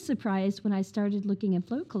I was surprised when I started looking at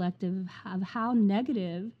Float Collective of how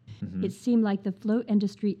negative it seemed like the float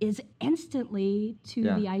industry is instantly to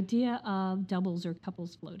Yeah. the idea of doubles or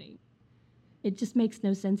couples floating. It just makes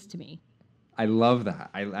no sense to me. I love that.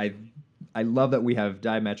 I love that we have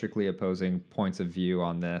diametrically opposing points of view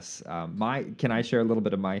on this. Can I share a little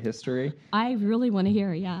bit of my history? I really want to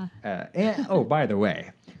hear, yeah. And by the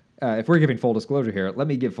way, if we're giving full disclosure here, let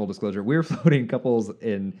me give full disclosure. We're floating couples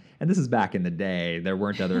and this is back in the day. There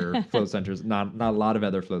weren't other float centers, not a lot of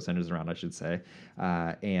other float centers around, I should say.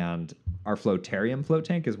 And our Floatarium float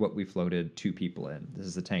tank is what we floated 2 people in. This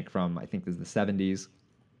is a tank from, I think this is the 70s.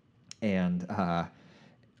 And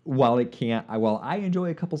while I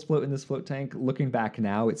enjoy a couples float in this float tank, looking back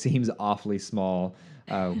now, it seems awfully small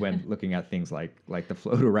when looking at things like the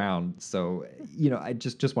float around. So, I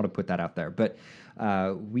just want to put that out there. But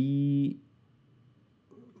maybe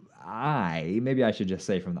I should just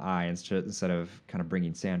say from the I instead of kind of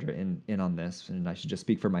bringing Sandra in on this, and I should just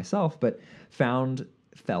speak for myself, but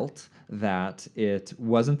felt that it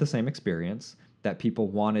wasn't the same experience, that people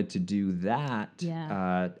wanted to do that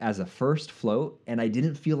as a first float, and I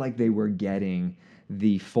didn't feel like they were getting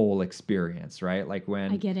the full experience, right? Like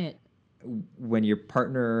I get it. when your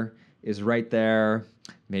partner is right there,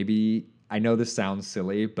 maybe, I know this sounds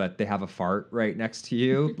silly, but they have a fart right next to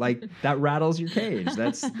you, like that rattles your cage.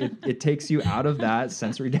 It takes you out of that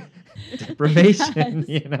sensory deprivation,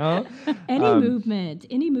 Any movement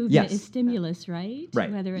yes. is stimulus, right?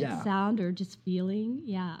 Right. Whether it's sound or just feeling.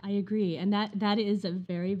 Yeah, I agree. And that is a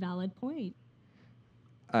very valid point.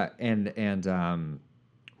 And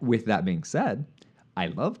with that being said, I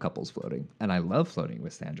love couples floating, and I love floating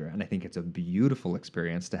with Sandra, and I think it's a beautiful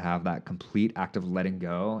experience to have that complete act of letting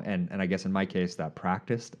go, and I guess in my case, that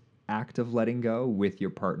practiced act of letting go with your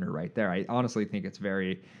partner right there. I honestly think it's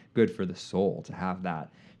very good for the soul to have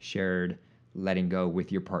that shared letting go with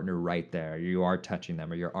your partner right there. You are touching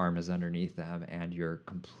them, or your arm is underneath them, and you're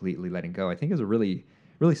completely letting go. I think is a really,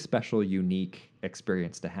 really special, unique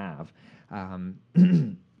experience to have.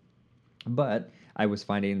 But I was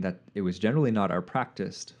finding that it was generally not our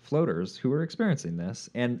practiced floaters who were experiencing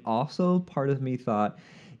this. And also part of me thought,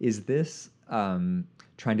 is this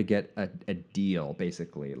trying to get a deal,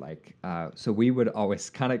 basically? Like, so we would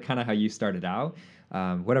always kind of how you started out.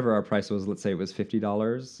 Whatever our price was, let's say it was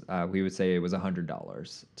 $50, we would say it was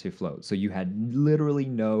 $100 to float. So you had literally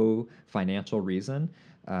no financial reason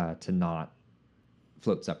to not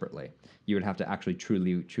float separately. You would have to actually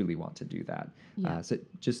truly want to do that. Yeah. So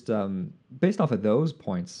just based off of those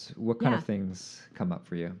points, what kind of Yeah. things come up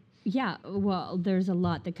for you? Yeah, well, there's a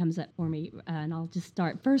lot that comes up for me, and I'll just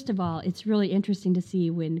start. First of all, it's really interesting to see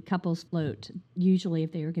when couples float, usually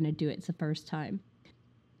if they are going to do it, it's the first time.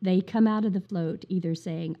 They come out of the float either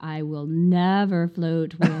saying, I will never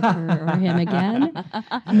float with her or him again.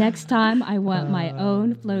 Next time, I want my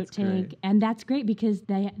own float that's tank. great. And that's great because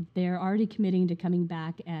they're already committing to coming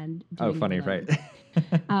back and doing Oh, funny, the float. right?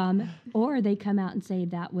 Or they come out and say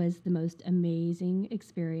that was the most amazing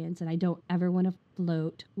experience, and I don't ever want to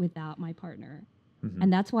float without my partner.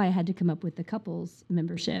 And that's why I had to come up with the couples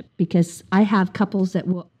membership, because I have couples that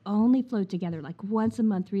will only float together like once a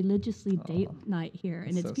month, religiously date night here.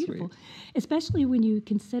 And it's so beautiful, sweet. especially when you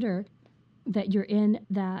consider that you're in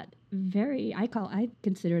that I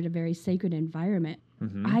consider it a very sacred environment.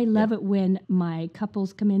 I love it when my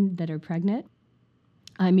couples come in that are pregnant.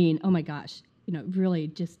 I mean, oh my gosh, really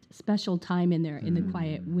just special time in there in the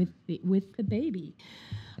quiet with the baby.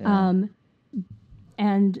 Yeah.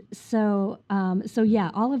 And so yeah,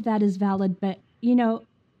 all of that is valid. But,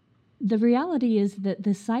 the reality is that the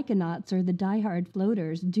psychonauts, or the diehard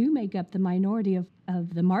floaters, do make up the minority of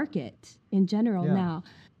the market in general Yeah. now.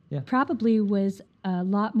 Yeah. Probably was a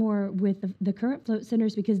lot more with the current float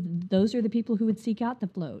centers, because those are the people who would seek out the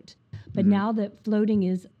float. But now that floating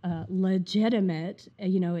is legitimate,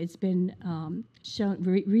 it's been shown,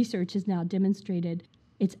 research has now demonstrated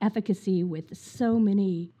its efficacy with so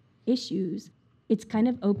many issues. It's kind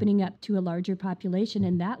of opening up to a larger population,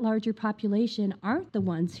 and that larger population aren't the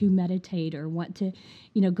ones who meditate or want to,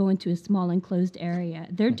 go into a small enclosed area.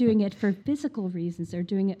 They're doing it for physical reasons. They're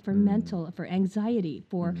doing it for mental, for anxiety,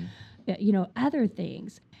 for, other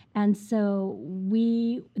things. And so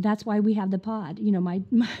that's why we have the pod.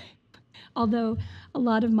 Although a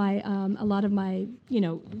lot of my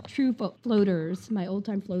true floaters, my old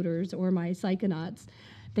time floaters or my psychonauts,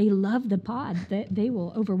 they love the pod. They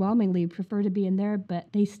will overwhelmingly prefer to be in there, but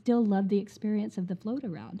they still love the experience of the float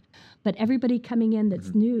around. But everybody coming in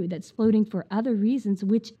that's new, that's floating for other reasons,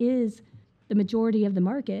 which is the majority of the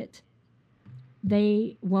market,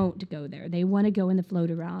 they won't go there. They want to go in the float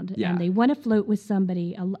around, Yeah. and they want to float with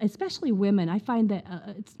somebody, especially women. I find that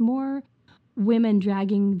it's more women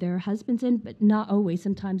dragging their husbands in, but not always.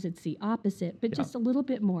 Sometimes it's the opposite, but just a little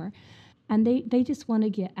bit more. And they just want to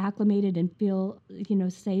get acclimated and feel,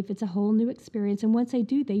 safe. It's a whole new experience. And once they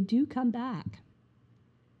do come back.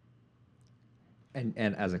 And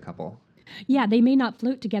as a couple. Yeah, they may not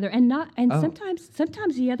float together, and Oh.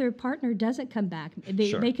 sometimes the other partner doesn't come back.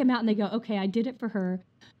 They come out and they go, okay, I did it for her.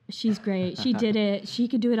 She's great. She did it. She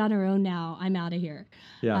could do it on her own now. I'm out of here.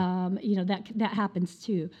 Yeah. That happens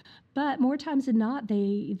too. But more times than not,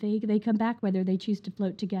 they come back, whether they choose to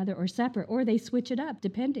float together or separate, or they switch it up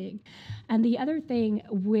depending. And the other thing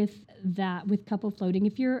with couple floating,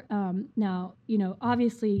 if you're now,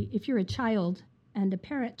 obviously if you're a child and a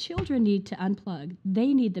parent, children need to unplug.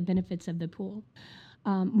 They need the benefits of the pool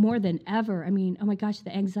more than ever. I mean, oh my gosh,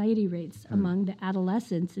 the anxiety rates among the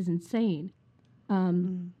adolescents is insane.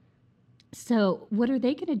 So what are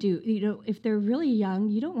they going to do? If they're really young,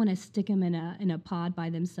 you don't want to stick them in a pod by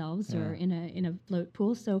themselves or in a float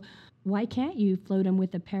pool. So why can't you float them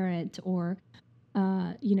with a parent? Or,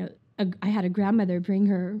 I had a grandmother bring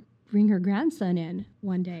her grandson in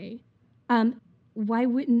one day. Why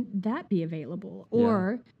wouldn't that be available? Yeah.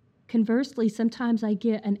 Or conversely, sometimes I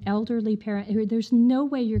get an elderly parent who, there's no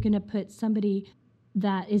way you're going to put somebody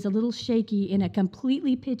that is a little shaky in a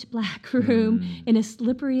completely pitch black room in a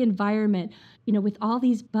slippery environment, with all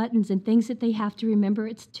these buttons and things that they have to remember.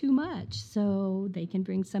 It's too much. So they can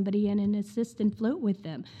bring somebody in and assist and float with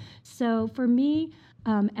them. So for me,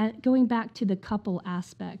 going back to the couple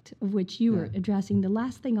aspect of which you were addressing, the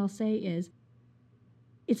last thing I'll say is,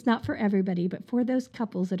 it's not for everybody, but for those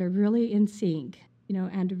couples that are really in sync,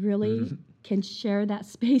 and really can share that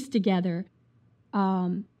space together,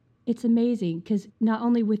 it's amazing, because not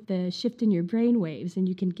only with the shift in your brain waves and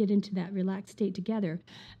you can get into that relaxed state together,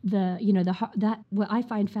 what I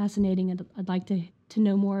find fascinating and I'd like to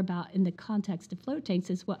know more about in the context of float tanks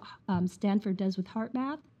is what Stanford does with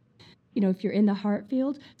HeartMath. If you're in the heart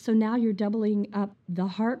field, so now you're doubling up the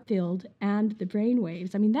heart field and the brain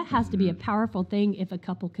waves. I mean, that has to be a powerful thing if a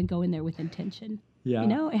couple can go in there with intention. Yeah.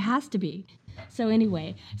 It has to be. So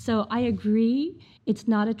anyway, I agree. It's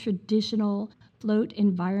not a traditional float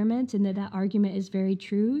environment, and that argument is very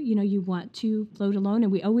true. You want to float alone,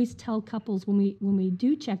 and we always tell couples when we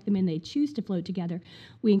do check them and they choose to float together,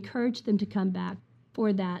 we encourage them to come back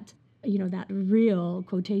for that, that real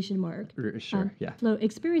quotation mark float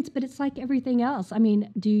experience. But it's like everything else. I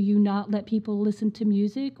mean, do you not let people listen to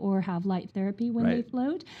music or have light therapy when they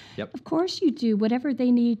float? Yep. Of course you do, whatever they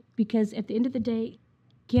need, because at the end of the day,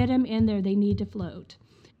 get them in there, they need to float.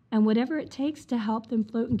 And whatever it takes to help them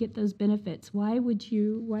float and get those benefits, why would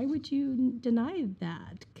you deny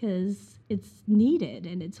that? Because it's needed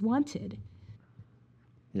and it's wanted.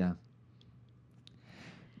 Yeah.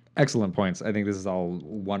 Excellent points. I think this is all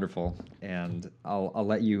wonderful, and I'll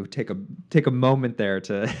let you take a moment there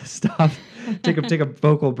to stop, take a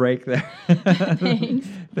vocal break there. Thanks.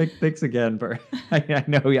 Thanks again, for I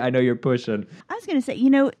know you're pushing. I was going to say,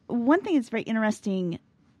 one thing that's very interesting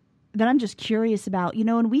that I'm just curious about,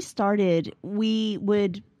 when we started, we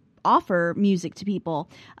would offer music to people.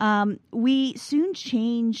 We soon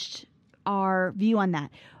changed our view on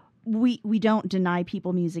that. We don't deny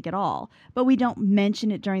people music at all, but we don't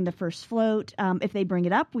mention it during the first float. If they bring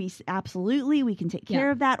it up, we can take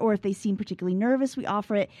care of that. Or if they seem particularly nervous, we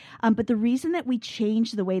offer it. But the reason that we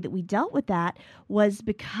changed the way that we dealt with that was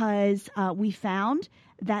because we found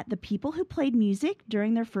that the people who played music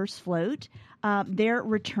during their first float, their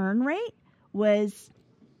return rate was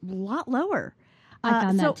a lot lower. I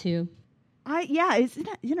found that too. It's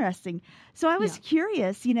interesting. So I was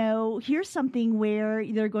curious, here's something where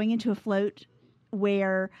they're going into a float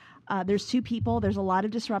where there's two people, there's a lot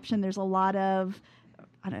of disruption, there's a lot of,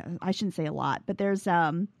 I shouldn't say a lot, but there is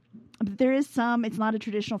some, it's not a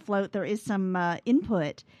traditional float, there is some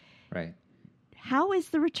input. Right. How is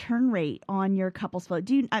the return rate on your couples float?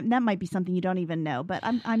 That might be something you don't even know, but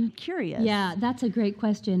I'm curious. Yeah, that's a great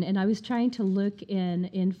question. And I was trying to look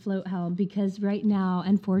in Float Helm because right now,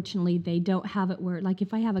 unfortunately, they don't have it where, like,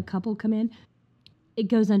 if I have a couple come in, it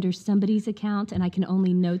goes under somebody's account, and I can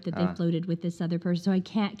only note that they floated with this other person, so I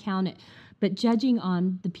can't count it. But judging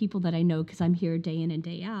on the people that I know, because I'm here day in and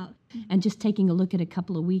day out, and just taking a look at a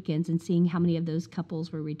couple of weekends and seeing how many of those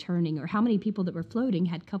couples were returning or how many people that were floating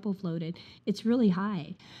had couple floated, it's really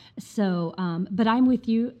high. So, but I'm with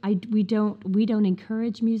you. We don't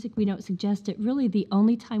encourage music. We don't suggest it. Really, the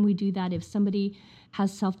only time we do that if somebody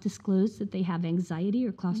has self-disclosed that they have anxiety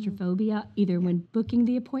or claustrophobia, either when booking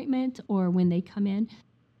the appointment or when they come in.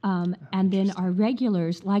 And then our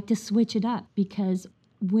regulars like to switch it up because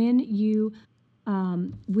when you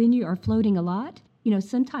are floating a lot,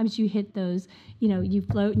 sometimes you hit those, you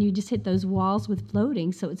float and you just hit those walls with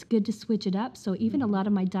floating. So it's good to switch it up. So even a lot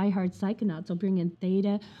of my diehard psychonauts will bring in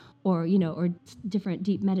theta or different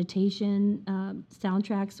deep meditation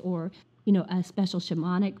soundtracks or, a special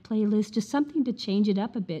shamanic playlist, just something to change it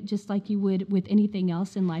up a bit, just like you would with anything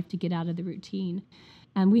else in life to get out of the routine.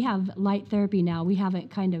 And we have light therapy now. We haven't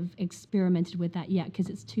kind of experimented with that yet because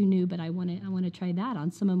it's too new, but I want to try that on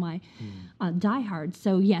some of my diehards.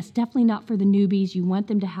 So yes, definitely not for the newbies. You want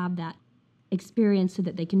them to have that experience so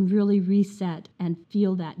that they can really reset and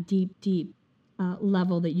feel that deep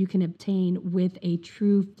level that you can obtain with a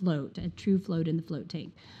true float in the float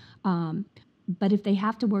tank. But if they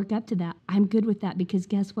have to work up to that, I'm good with that because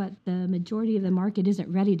guess what? The majority of the market isn't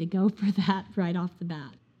ready to go for that right off the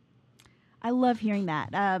bat. I love hearing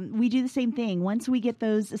that. We do the same thing. Once we get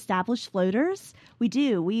those established floaters,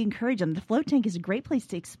 we encourage them. The float tank is a great place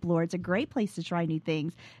to explore. It's a great place to try new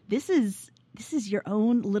things. This is your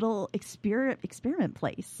own little experiment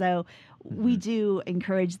place. So we do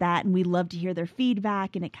encourage that, and we love to hear their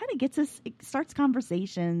feedback, and it kind of it starts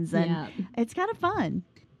conversations, and it's kind of fun.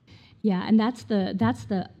 Yeah, and that's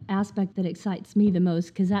the aspect that excites me the most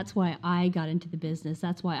because that's why I got into the business.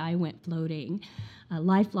 That's why I went floating. A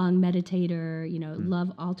lifelong meditator,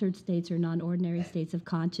 love altered states or non-ordinary states of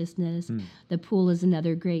consciousness. The pool is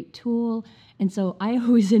another great tool. And so I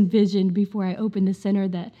always envisioned before I opened the center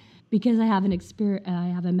that because I have I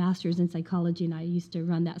have a master's in psychology and I used to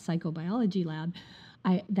run that psychobiology lab,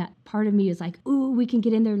 that part of me is like, ooh, we can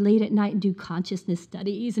get in there late at night and do consciousness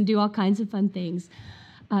studies and do all kinds of fun things.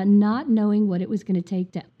 Not knowing what it was going to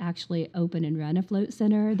take to actually open and run a float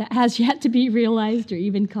center that has yet to be realized or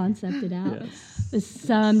even concepted out. Yes. But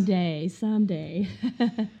someday.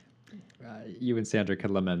 You and Sandra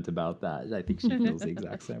could lament about that. I think she feels the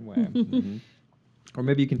exact same way. Mm-hmm. Or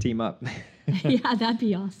maybe you can team up. Yeah, that'd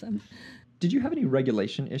be awesome. Did you have any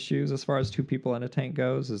regulation issues as far as two people in a tank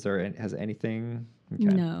goes? Has anything? Okay.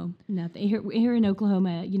 No, nothing. Here in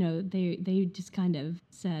Oklahoma, they just kind of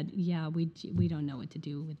said, yeah, we don't know what to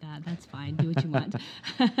do with that. That's fine. Do what you want.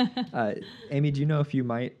 Amy, do you know if you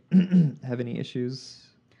might have any issues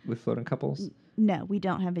with floating couples? No, we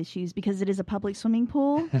don't have issues because it is a public swimming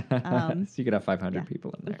pool. So you could have 500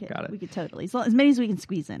 people in there. Got it. We could totally. As many as we can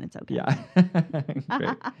squeeze in, it's okay. Yeah.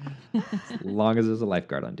 Great. As long as there's a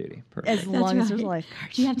lifeguard on duty. Perfect. As long as there's a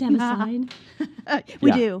lifeguard. Do you have to have a sign?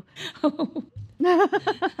 We do.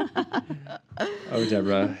 Oh,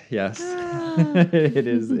 Deborah, yes. It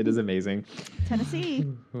is amazing. Tennessee.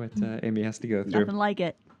 What Amy has to go through. Nothing like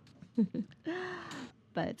it.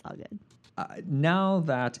 But it's all good. Now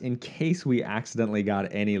that in case we accidentally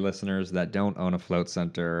got any listeners that don't own a float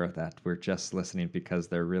center, that we're just listening because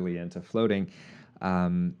they're really into floating,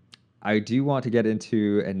 I do want to get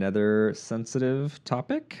into another sensitive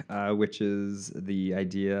topic, which is the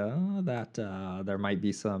idea that there might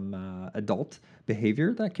be some adult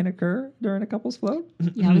behavior that can occur during a couple's float.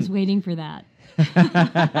 Yeah, I was waiting for that.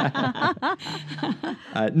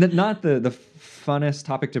 Not the funnest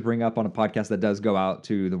topic to bring up on a podcast that does go out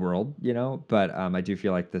to the world, but I do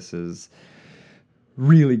feel like this is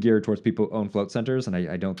really geared towards people who own float centers, and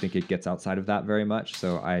I don't think it gets outside of that very much.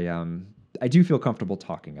 So I do feel comfortable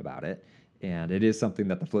talking about it, and it is something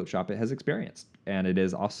that the float shop has experienced, and it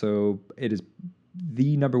is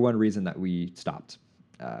the number one reason that we stopped,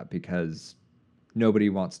 because nobody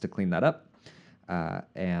wants to clean that up,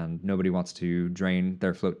 and nobody wants to drain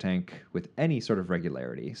their float tank with any sort of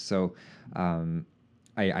regularity. So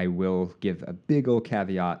I will give a big old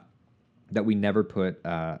caveat that we never put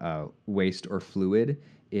waste or fluid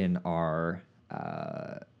in our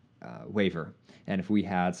waiver. And if we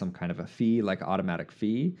had some kind of a fee, like automatic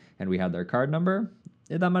fee, and we had their card number,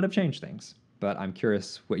 that might have changed things. But I'm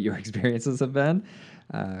curious what your experiences have been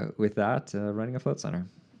with that, running a float center.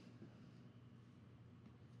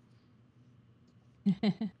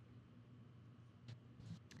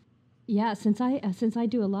 Yeah, since I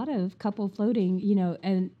do a lot of couple floating,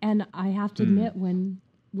 and I have to admit when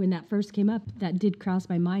that first came up, that did cross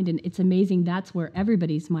my mind, and it's amazing. That's where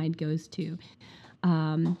everybody's mind goes to.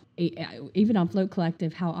 Even on Float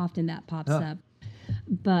Collective, how often that pops up.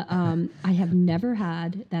 But I have never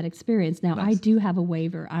had that experience. Now, I do have a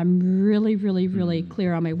waiver. I'm really, really, really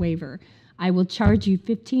clear on my waiver. I will charge you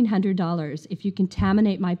 $1,500 if you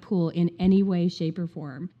contaminate my pool in any way, shape, or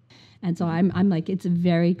form. And so I'm like, it's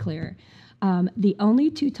very clear. The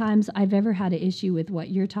only 2 times I've ever had an issue with what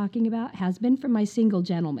you're talking about has been from my single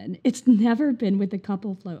gentleman. It's never been with a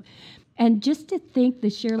couple float. And just to think the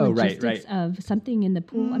sheer logistics of something in the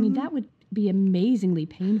pool, I mean, that would be amazingly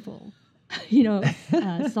painful.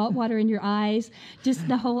 Salt water in your eyes, just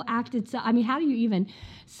the whole act itself. I mean, how do you even?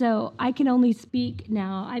 So I can only speak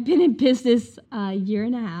now. I've been in business a year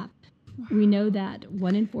and a half. We know that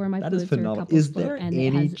 1 in 4 of my floats are couples. Is there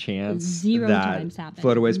any chance that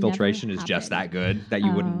Floataway's filtration is just that good that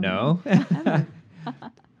you wouldn't know?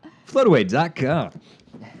 Floataway.com.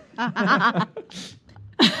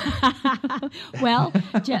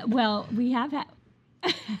 well, we have had.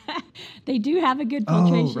 They do have a good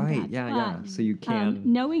filtration. Oh, right. Yeah. So you can.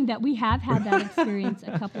 Knowing that we have had that experience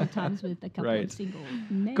a couple of times with a couple of single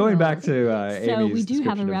males. Going back to Amy's we do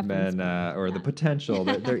have a description of men, or the potential,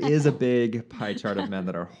 there is a big pie chart of men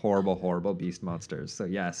that are horrible, horrible beast monsters. So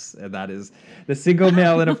yes, that is the single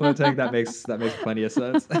male in a float tank. That makes plenty of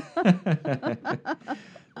sense.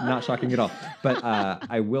 Not shocking at all. But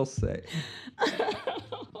I will say,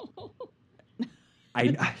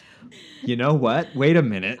 you know what? Wait a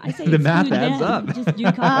minute. The math adds up. Just do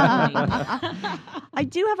I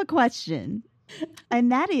do have a question.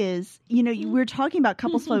 And that is, we're talking about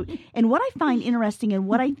couples float. And what I find interesting and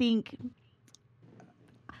what I think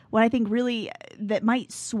really that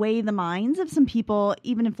might sway the minds of some people,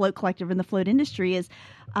 even in Float Collective in the float industry, is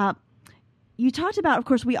you talked about, of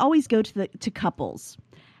course, we always go to couples.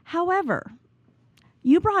 However,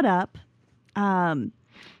 you brought up a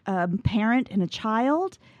parent and a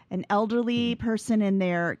child, an elderly person and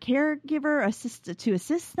their caregiver to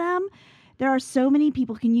assist them. There are so many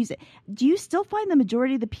people who can use it. Do you still find the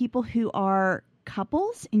majority of the people who are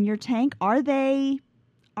couples in your tank, are they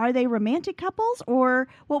romantic couples, or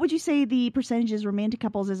what would you say the percentage is romantic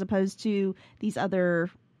couples as opposed to these other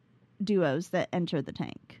duos that enter the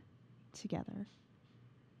tank together?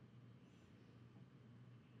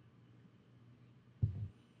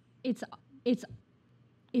 It's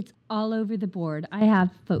all over the board. I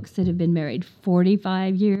have folks that have been married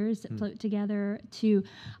 45 years that float together.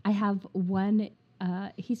 I have one,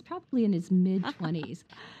 he's probably in his mid-20s.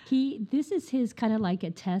 This is his kind of like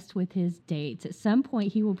a test with his dates. At some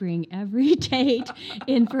point, he will bring every date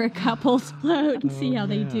in for a couple's float and see how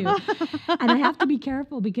they do. And I have to be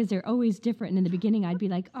careful because they're always different. And in the beginning, I'd be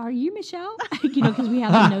like, "Are you Michelle?" Because we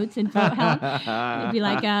have the notes in Float Help. They'd be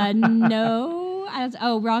like, "No."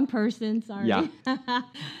 Wrong person. Sorry. Yeah.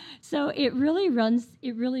 So it really runs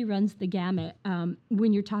the gamut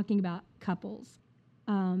when you're talking about couples.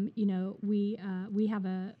 We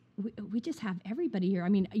just have everybody here. I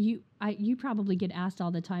mean, you probably get asked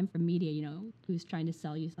all the time from media, who's trying to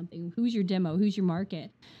sell you something, who's your demo, who's your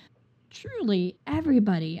market. Truly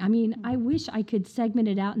everybody. I mean, I wish I could segment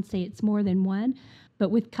it out and say it's more than one,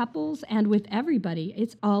 but with couples and with everybody,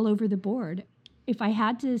 it's all over the board. If I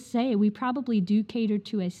had to say, we probably do cater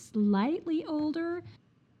to a slightly older,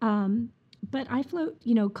 but I float,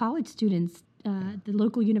 college students, the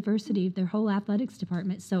local university, their whole athletics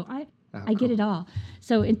department. So I get it all.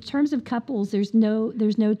 So in terms of couples, there's no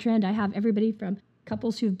trend. I have everybody from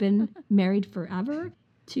couples who've been married forever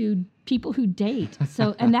to people who date.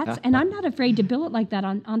 So and I'm not afraid to bill it like that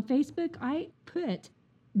on Facebook. I put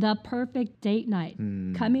the perfect date night.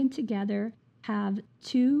 Come in together, have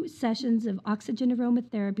 2 sessions of oxygen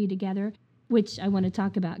aromatherapy together, which I want to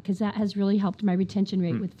talk about because that has really helped my retention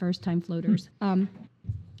rate with first-time floaters.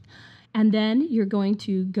 And then you're going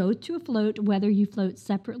to go to a float, whether you float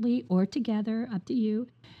separately or together, up to you.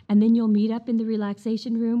 And then you'll meet up in the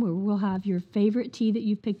relaxation room where we'll have your favorite tea that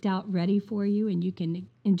you've picked out ready for you. And you can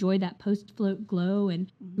enjoy that post-float glow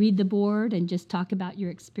and read the board and just talk about your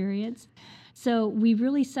experience. So we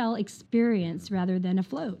really sell experience rather than a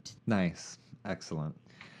float. Nice. Excellent.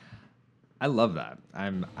 I love that. I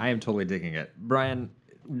am totally digging it. Brian,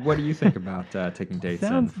 what do you think about taking dates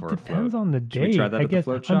in for a float? Depends on the Should we date. try that I at the guess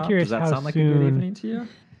float I'm shop? curious Does that how sound like a good soon- evening to you?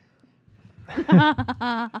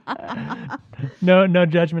 No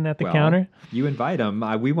judgment at the Well, counter. You invite them.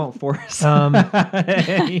 We won't force Um,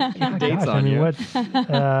 any dates Gosh, on you. what?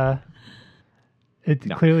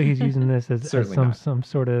 No. Clearly he's using this as Certainly not. some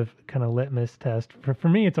sort of kind of litmus test. For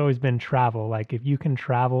me, it's always been travel. Like if you can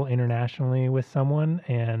travel internationally with someone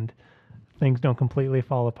and things don't completely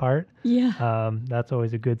fall apart, that's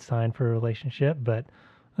always a good sign for a relationship. But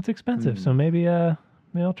that's expensive, so maybe I'll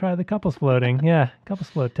try the couples floating. Yeah, couples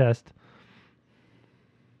float test.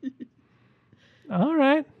 All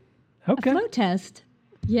right. Okay. A float test.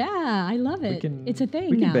 Yeah, I love it. It's a thing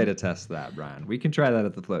We can now. beta test that, Brian. We can try that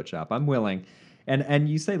at the float shop. I'm willing. And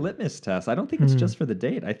you say litmus test. I don't think it's just for the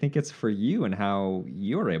date. I think it's for you and how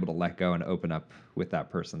you're able to let go and open up with that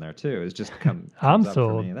person there too. It's just comes I'm up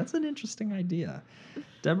sold. for me. That's an interesting idea.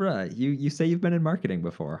 Deborah, you say you've been in marketing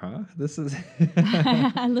before, huh? This is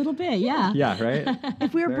A little bit, yeah. yeah, right?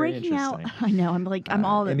 If we were Very breaking out, interesting. I know I'm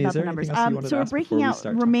all Amy, is about the there numbers. anything else you wanted So to we're ask breaking before we out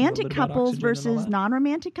start talking a little romantic bit about couples oxygen and all versus that?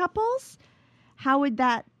 non-romantic couples. How would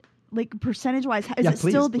that, like percentage-wise, is Yeah, it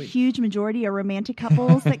still the please. huge majority of romantic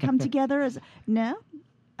couples that come together? No.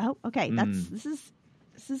 Oh, okay.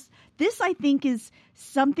 This I think is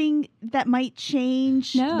something that might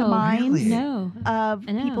change the No, minds no. of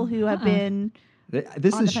No, people who have been. This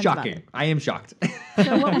On is the fence about shocking. it. I am shocked.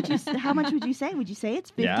 So what would you? How much would you say? Would you say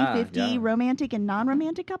it's 50-50 Yeah. romantic and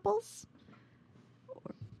non-romantic couples?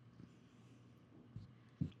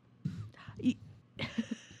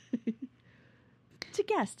 It's a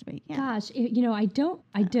guesstimate. Yeah. Gosh, I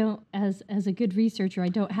don't as a good researcher, I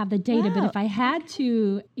don't have the data, but Wow. if I had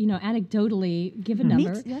to, anecdotally give a Me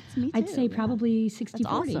number, that's me I'd too, say yeah. probably 60-40. That's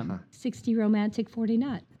awesome. 60 romantic, 40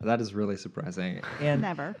 not. That is really surprising. And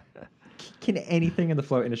Never. can anything in the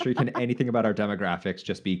float industry, can anything about our demographics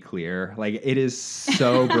just be clear? Like it is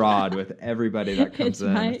so broad with everybody that comes It's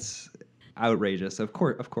in. right. It's outrageous. Of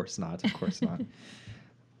course not. Of course not.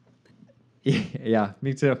 Yeah,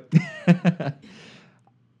 me too.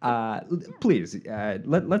 Please,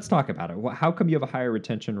 let's talk about it. How come you have a higher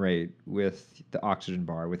retention rate with the oxygen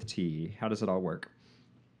bar, with tea? How does it all work?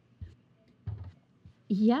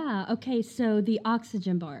 Yeah. Okay. So the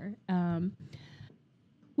oxygen bar.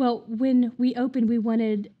 Well, when we opened, we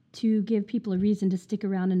wanted to give people a reason to stick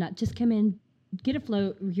around and not just come in, get a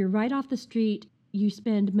float. You're right off the street. You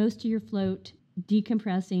spend most of your float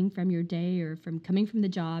decompressing from your day or from coming from the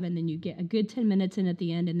job, and then you get a good 10 minutes in at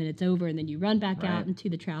the end, and then it's over, and then you run back Right. out into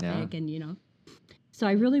the traffic, Yeah. and So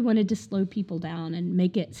I really wanted to slow people down and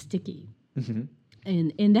make it sticky, Mhm.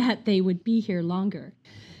 and in that they would be here longer.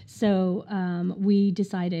 So we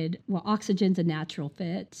decided, well, oxygen's a natural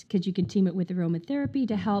fit because you can team it with aromatherapy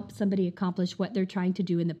to help somebody accomplish what they're trying to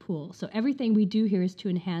do in the pool. So everything we do here is to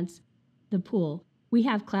enhance the pool. We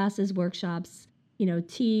have classes, workshops,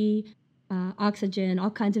 tea, oxygen, all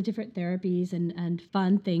kinds of different therapies and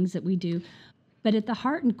fun things that we do. But at the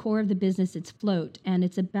heart and core of the business, it's float, and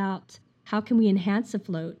it's about how can we enhance a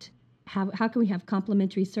float? How can we have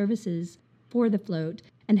complementary services for the float?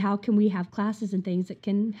 And how can we have classes and things that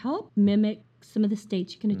can help mimic some of the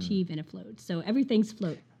states you can achieve in a float? So everything's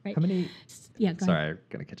float, right? How many? Yeah, go ahead. Sorry, I'm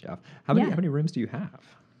gonna cut you off. How many? Yeah. How many rooms do you have?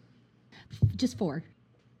 Just 4.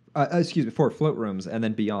 Excuse me, 4 float rooms, and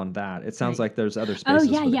then beyond that, it sounds Right. like there's other Oh spaces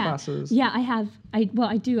yeah, for the yeah, classes. yeah.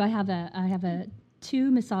 I do. I have a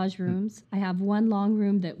 2 massage rooms. I have 1 long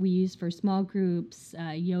room that we use for small groups,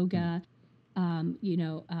 yoga.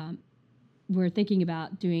 We're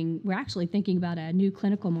actually thinking about a new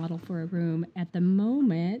clinical model for a room at the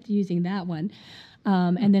moment, using that one.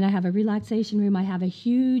 And then I have a relaxation room. I have a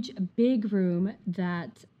huge, big room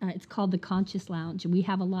that it's called the Conscious Lounge. And we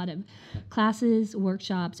have a lot of classes,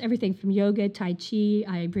 workshops, everything from yoga, Tai Chi.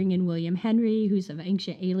 I bring in William Henry, who's of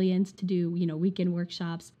Ancient Aliens, to do, weekend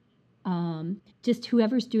workshops. just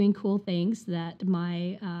whoever's doing cool things that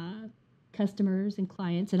my customers and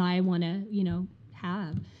clients and I want to,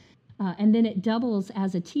 have. And then it doubles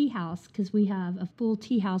as a tea house because we have a full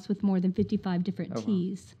tea house with more than 55 different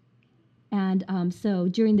teas. And so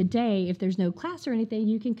during the day, if there's no class or anything,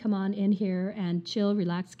 you can come on in here and chill,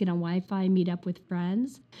 relax, get on Wi-Fi, meet up with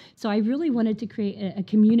friends. So I really wanted to create a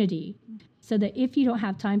community so that if you don't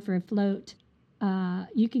have time for a float,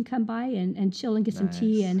 you can come by and chill and get some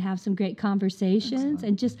tea and have some great conversations.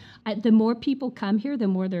 And just the more people come here, the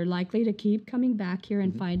more they're likely to keep coming back here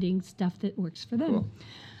and finding stuff that works for them.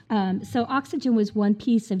 Cool. So Oxygen was one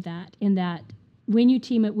piece of that, in that when you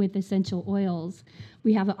team it with essential oils,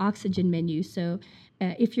 we have an Oxygen menu. So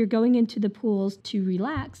if you're going into the pools to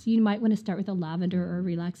relax, you might want to start with a lavender or a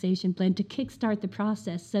relaxation blend to kickstart the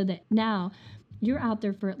process so that now you're out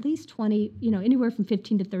there for at least 20, anywhere from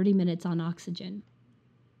 15 to 30 minutes on Oxygen,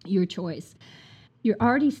 your choice. You're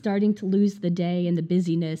already starting to lose the day and the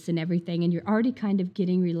busyness and everything, and you're already kind of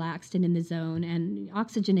getting relaxed and in the zone, and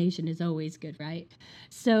oxygenation is always good, right?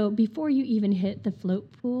 So before you even hit the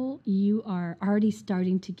float pool, you are already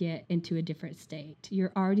starting to get into a different state.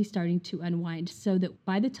 You're already starting to unwind so that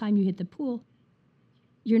by the time you hit the pool,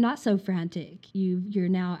 you're not so frantic. You're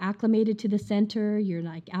now acclimated to the center. You're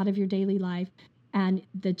like out of your daily life. And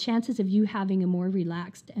the chances of you having a more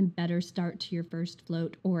relaxed and better start to your first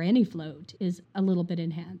float or any float is a little bit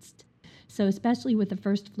enhanced. So especially with the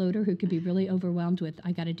first floater who could be really overwhelmed with,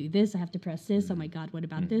 I got to do this, I have to press this, oh my God, what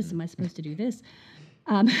about this? Am I supposed to do this?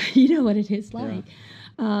 You know what it is like.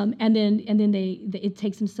 Yeah. And then it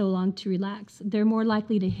takes them so long to relax. They're more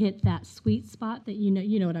likely to hit that sweet spot that you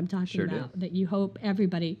know what I'm talking about, that you hope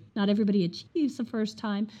not everybody achieves the first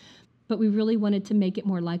time, but we really wanted to make it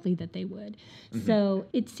more likely that they would. Mm-hmm. So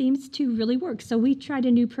it seems to really work. So we tried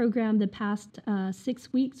a new program the past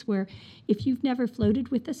 6 weeks where if you've never floated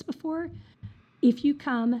with us before, if you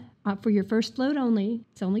come for your first float only,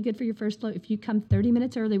 it's only good for your first float. If you come 30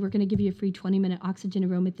 minutes early, we're going to give you a free 20-minute oxygen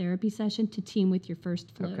aromatherapy session to team with your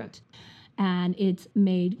first float. Okay. And it's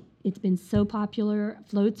been so popular.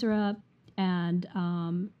 Floats are up.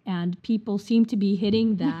 And people seem to be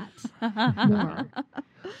hitting that more.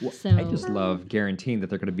 Well, so, I just love guaranteeing that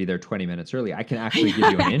they're going to be there 20 minutes early. I can actually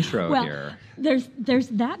give you an intro here. There's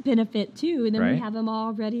that benefit too, and then we have them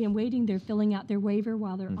all ready and waiting. They're filling out their waiver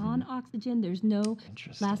while they're on Oxygen. There's no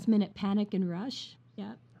last minute panic and rush.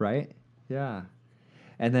 Yeah. Right. Yeah.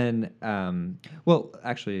 And then,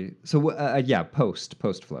 post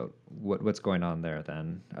float. What's going on there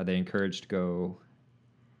then? Are they encouraged to go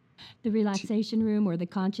the relaxation room or the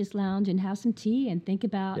conscious lounge and have some tea and think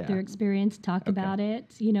about their experience, talk about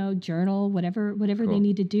it, journal, whatever they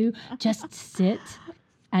need to do. Just sit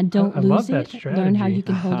and don't lose it. Learn how you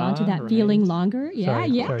can hold on to that feeling longer. Yeah,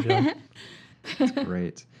 Sorry, That's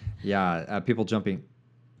great. Yeah, people jumping.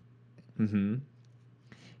 Mm-hmm.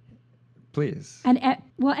 Please. And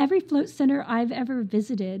every float center I've ever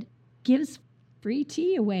visited gives free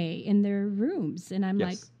tea away in their rooms, and I'm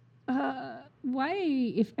like, why,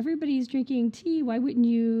 if everybody's drinking tea, why wouldn't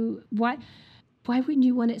you want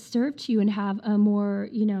it served to you and have a more,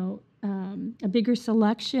 a bigger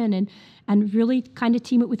selection and really kind of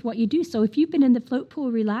team it with what you do? So if you've been in the float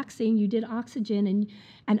pool relaxing, you did Oxygen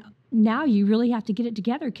and now you really have to get it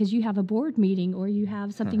together because you have a board meeting or you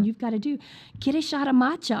have something you've got to do. Get a shot of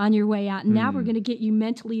matcha on your way out. And now we're going to get you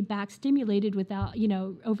mentally back stimulated without,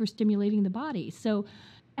 overstimulating the body. So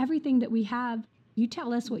everything that we have, you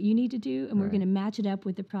tell us what you need to do, and we're going to match it up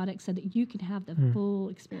with the product so that you can have the full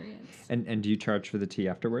experience. And do you charge for the tea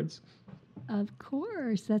afterwards? Of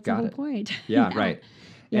course. That's the whole point. Yeah, right.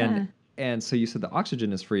 Yeah. And so you said the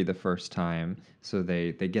Oxygen is free the first time, so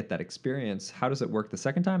they get that experience. How does it work the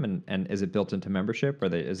second time, and is it built into membership,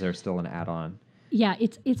 or is there still an add-on? Yeah,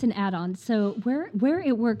 it's an add-on. So where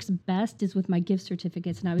it works best is with my gift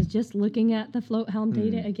certificates. And I was just looking at the Float Helm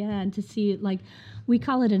data again to see, we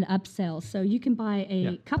call it an upsell. So you can buy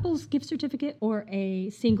a couples gift certificate or a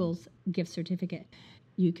singles gift certificate.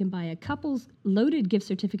 You can buy a couples loaded gift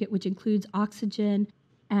certificate, which includes Oxygen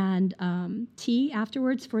and tea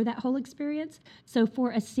afterwards for that whole experience. So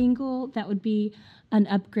for a single, that would be an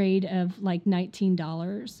upgrade of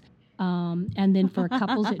 $19. And then for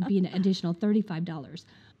couples, it'd be an additional $35.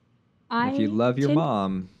 If you love your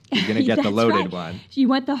mom, you're going to get the loaded one. You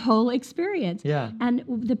want the whole experience. Yeah. And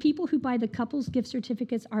the people who buy the couples gift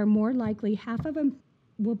certificates are more likely, half of them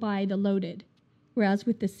will buy the loaded. Whereas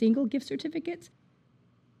with the single gift certificates,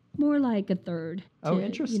 more like a third.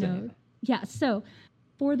 Interesting. Yeah. So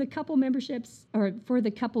for the couple memberships or for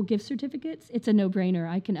the couple gift certificates, it's a no-brainer.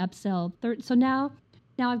 I can upsell. So now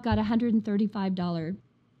I've got $135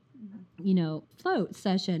 float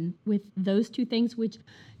session with those two things, which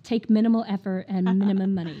take minimal effort and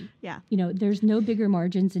minimum money. Yeah. There's no bigger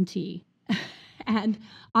margins in tea. And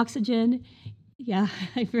oxygen, yeah,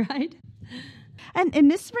 right? And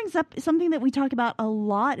this brings up something that we talk about a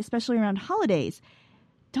lot, especially around holidays.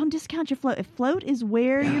 Don't discount your float. If float is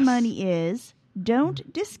where your money is,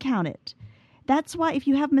 don't discount it. That's why if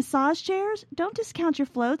you have massage chairs, don't discount your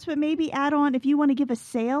floats, but maybe add on, if you want to give a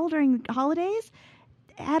sale during holidays,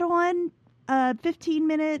 add on a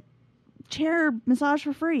 15-minute chair massage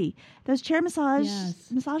for free. Those chair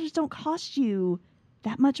massages don't cost you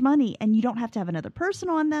that much money, and you don't have to have another person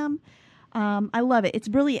on them. I love it. It's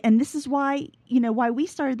brilliant. And this is why, why we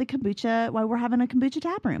started the kombucha, why we're having a kombucha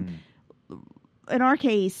tap room. In our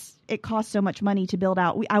case, it cost so much money to build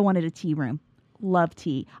out. I wanted a tea room. Love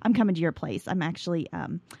tea. I'm coming to your place. I'm actually,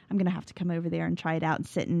 I'm going to have to come over there and try it out and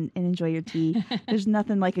sit and enjoy your tea. There's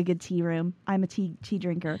nothing like a good tea room. I'm a tea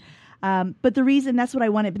drinker. But the reason, that's what I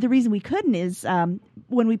wanted, but the reason we couldn't is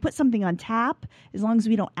when we put something on tap, as long as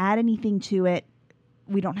we don't add anything to it,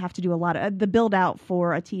 we don't have to do a lot of, the build out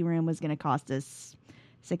for a tea room was going to cost us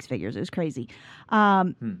 6 figures. It was crazy.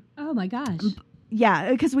 Oh my gosh.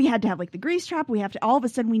 Yeah, because we had to have like the grease trap. All of a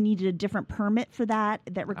sudden we needed a different permit for that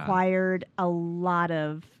required a lot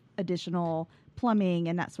of additional plumbing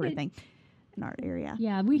and that sort of thing in our area.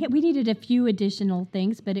 Yeah, we needed a few additional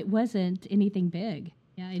things, but it wasn't anything big.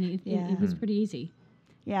 Yeah, and it was pretty easy.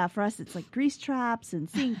 Yeah, for us it's like grease traps and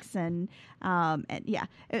sinks and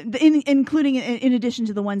including in addition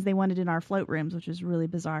to the ones they wanted in our float rooms, which was really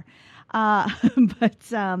bizarre. Literal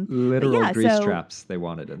grease traps they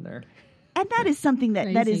wanted in there. And that is something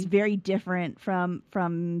that is very different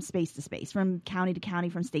from space to space, from county to county,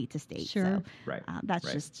 from state to state. Sure. So, right. That's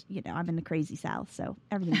just, I'm in the crazy South, so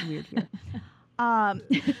everything's weird here.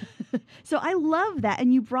 So I love that.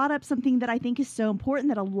 And you brought up something that I think is so important,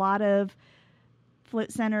 that a lot of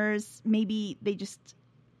float centers, maybe they just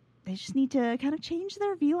need to kind of change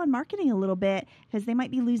their view on marketing a little bit, because they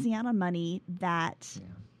might be losing out on money that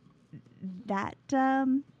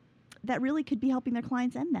really could be helping their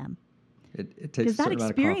clients and them. It takes because that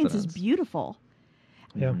experience is beautiful.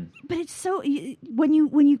 Yeah. But it's so, when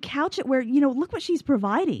you couch it where, look what she's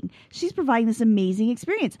providing. She's providing this amazing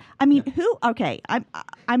experience. I mean,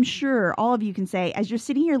 I'm sure all of you can say, as you're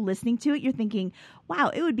sitting here listening to it, you're thinking,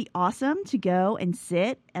 wow, it would be awesome to go and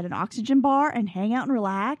sit at an oxygen bar and hang out and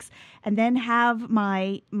relax, and then have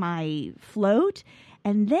my float,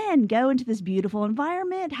 and then go into this beautiful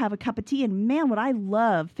environment, have a cup of tea. And man, would I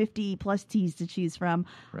love 50 plus teas to choose from.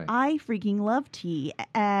 Right. I freaking love tea.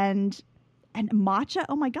 And matcha.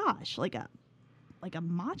 Oh my gosh. Like a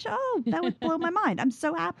matcha. Oh, that would blow my mind. I'm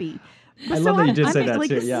so happy. I love that you just said that too.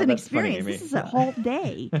 This is an experience. Funny, this is a whole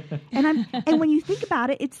day. And when you think about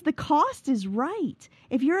it, it's the cost is right.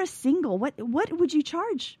 If you're a single, what would you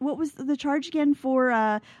charge? What was the charge again for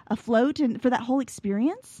a float and for that whole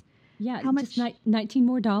experience? Yeah, how much? $19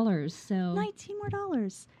 more. So $19 more,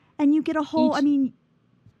 and you get a whole. You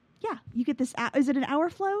get this. Is it an hour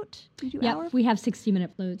float? We have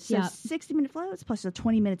 60-minute floats. So 60-minute floats plus the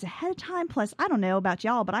 20 minutes ahead of time. Plus, I don't know about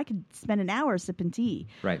y'all, but I could spend an hour sipping tea.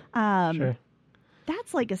 Right. Sure.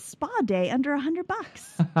 That's like a spa day under $100.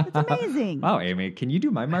 That's amazing. Wow, Amy, can you do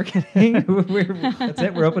my marketing? That's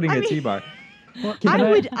it. We're opening a tea bar. Well,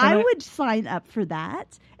 I would sign up for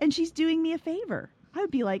that, and she's doing me a favor. I would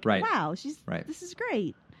be like, wow, this is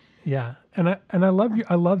great. Yeah, and I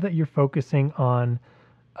love that you're focusing on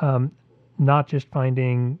not just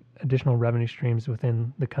finding additional revenue streams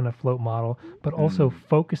within the kind of float model, but also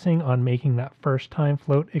focusing on making that first time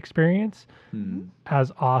float experience as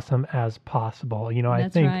awesome as possible. That's I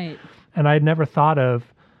think, right. And I'd never thought of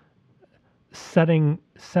setting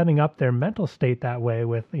up their mental state that way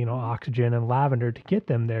with, oxygen and lavender to get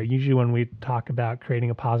them there. Usually when we talk about creating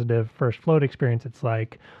a positive first float experience, it's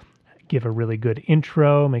like give a really good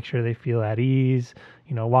intro, make sure they feel at ease,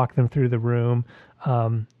 walk them through the room,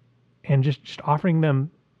 and just offering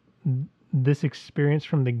them this experience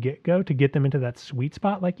from the get-go to get them into that sweet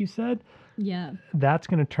spot, like you said. Yeah. That's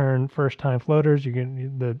going to turn first-time floaters.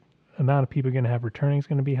 The amount of people you're going to have returning is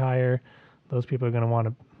going to be higher. Those people are going to want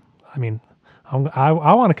to, I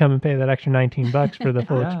want to come and pay that extra $19 for the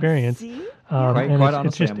full experience. See? Quite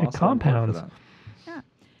honestly, it compounds. Yeah.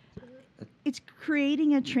 It's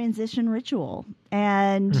creating a transition ritual,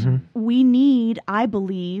 and we need, I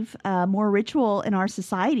believe, more ritual in our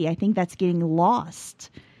society. I think that's getting lost,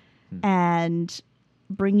 and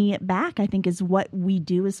bringing it back, I think, is what we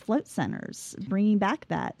do as float centers. Bringing back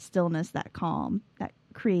that stillness, that calm, that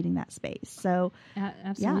creating that space. So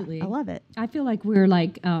Absolutely. yeah, I love it. I feel like we're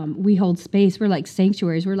like, we hold space. We're like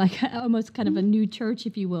sanctuaries. We're like almost kind of a new church,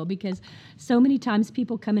 if you will, because so many times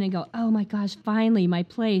people come in and go, oh my gosh, finally my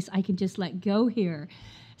place. I can just let go here.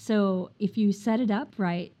 So if you set it up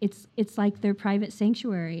right, it's like their private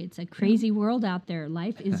sanctuary. It's a crazy world out there.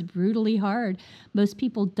 Life is brutally hard. Most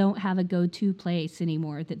people don't have a go-to place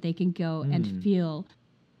anymore that they can go and feel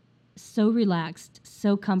so relaxed,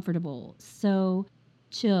 so comfortable, so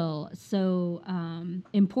chill, so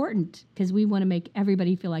important, because we want to make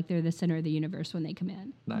everybody feel like they're the center of the universe when they come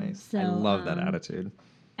in. Nice. So, I love that attitude.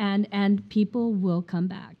 And people will come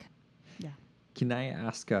back. Can I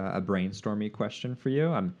ask a brainstormy question for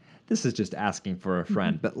you? This is just asking for a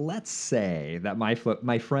friend, but let's say that my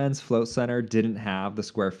friend's float center didn't have the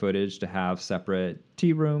square footage to have separate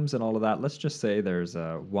tea rooms and all of that. Let's just say there's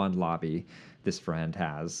one lobby this friend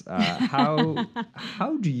has.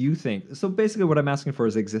 How do you think? So basically, what I'm asking for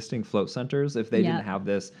is existing float centers. If they didn't have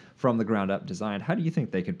this from the ground up designed, how do you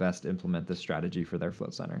think they could best implement this strategy for their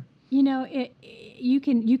float center? You know, you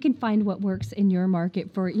can find what works in your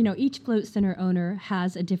market for, each float center owner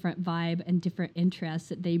has a different vibe and different interests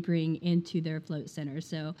that they bring into their float center.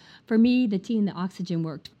 So for me, the tea and the oxygen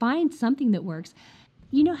worked. Find something that works.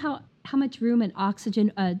 You know how much room an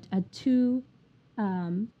oxygen, a 2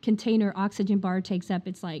 container oxygen bar takes up?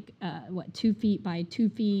 It's like, 2 feet by 2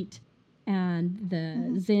 feet. And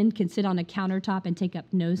the Zen can sit on a countertop and take up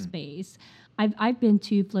no space. I've been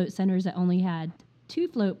to float centers that only had 2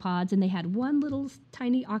 float pods, and they had one little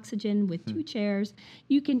tiny oxygen with 2 chairs.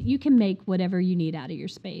 You can make whatever you need out of your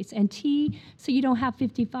space. And tea, so you don't have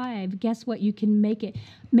 55. Guess what? You can make it.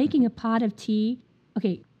 Making a pot of tea.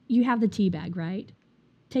 Okay, you have the tea bag, right?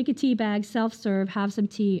 Take a tea bag, self-serve, have some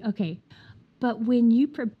tea. Okay. But when you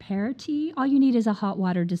prepare tea, all you need is a hot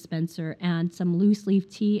water dispenser and some loose leaf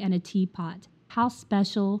tea and a teapot. How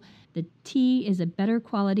special. The tea is a better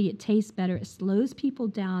quality. It tastes better. It slows people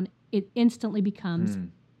down. It instantly becomes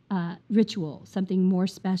ritual, something more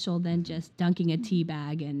special than just dunking a tea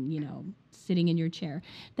bag and, sitting in your chair.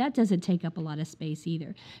 That doesn't take up a lot of space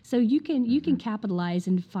either. So you can capitalize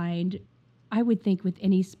and find, I would think with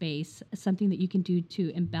any space, something that you can do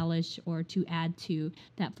to embellish or to add to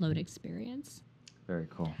that float experience. Very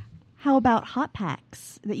cool. How about hot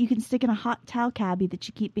packs that you can stick in a hot towel cabbie that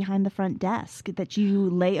you keep behind the front desk that you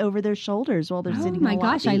lay over their shoulders while they're sitting in the lobby? Oh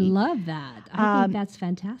my gosh, I love that. I think that's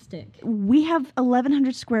fantastic. We have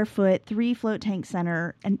 1,100 square foot, 3 float tank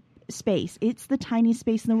center and space. It's the tiniest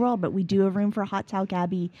space in the world, but we do have room for a hot towel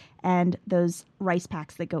cabbie and those rice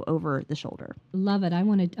packs that go over the shoulder. Love it. I'm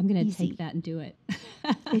going to take that and do it.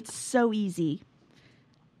 It's so easy.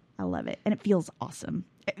 I love it. And it feels awesome.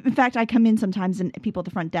 In fact, I come in sometimes and people at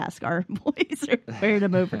the front desk, our employees are wearing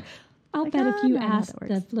them over. I'll bet if you ask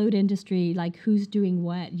the float industry, like who's doing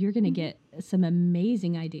what, you're going to get some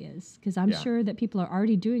amazing ideas, because I'm sure that people are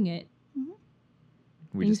already doing it.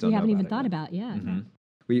 Things we haven't even thought about. Yeah.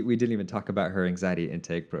 We didn't even talk about her anxiety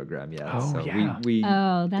intake program yet. Oh, so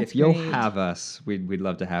yeah. That's if you'll great. have us, we'd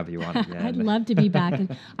love to have you on again. I'd love to be back.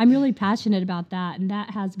 And I'm really passionate about that. And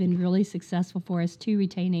that has been really successful for us too,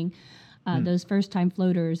 retaining those first-time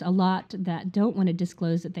floaters, a lot that don't want to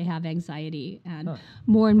disclose that they have anxiety. And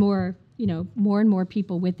more and more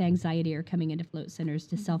people with anxiety are coming into float centers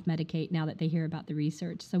to self-medicate now that they hear about the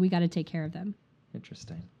research. So we got to take care of them.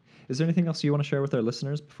 Interesting. Is there anything else you want to share with our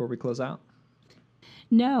listeners before we close out?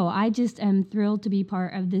 No, I just am thrilled to be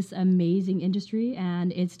part of this amazing industry,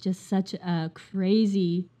 and it's just such a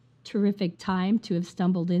crazy, terrific time to have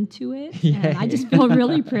stumbled into it. Yay. And I just feel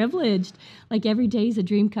really privileged. Like every day is a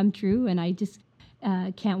dream come true, and I just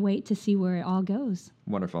can't wait to see where it all goes.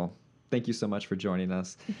 Wonderful. Thank you so much for joining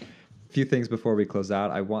us. A few things before we close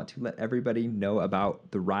out. I want to let everybody know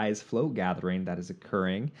about the Rise Float Gathering that is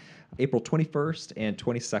occurring April 21st and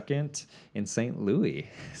 22nd in St. Louis,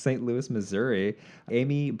 Missouri.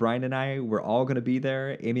 Amy, Brian, and I, we're all going to be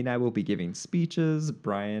there. Amy and I will be giving speeches.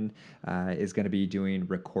 Brian is going to be doing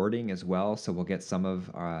recording as well, so we'll get some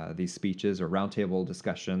of these speeches or roundtable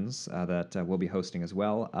discussions that we'll be hosting as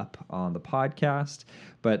well up on the podcast.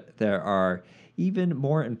 But there are even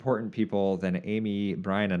more important people than Amy,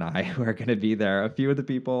 Brian, and I who are going to be there. A few of the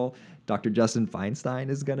people, Dr. Justin Feinstein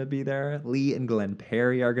is going to be there. Lee and Glenn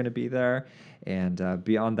Perry are going to be there. And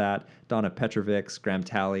beyond that, Donna Petrovic, Graham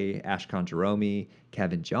Talley, Ashkan Jerome,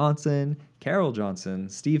 Kevin Johnson, Carol Johnson,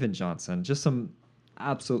 Stephen Johnson, just some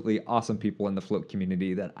absolutely awesome people in the float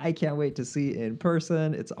community that I can't wait to see in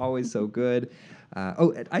person. It's always so good.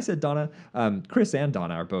 I said Donna. Chris and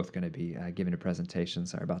Donna are both going to be giving a presentation.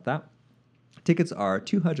 Sorry about that. Tickets are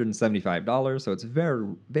 $275, so it's very,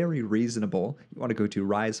 very reasonable. You want to go to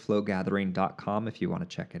risefloatgathering.com if you want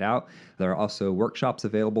to check it out. There are also workshops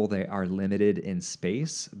available. They are limited in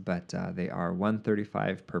space, but they are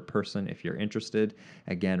 $135 per person if you're interested.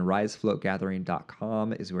 Again,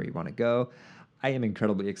 risefloatgathering.com is where you want to go. I am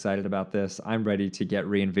incredibly excited about this. I'm ready to get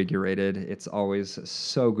reinvigorated. It's always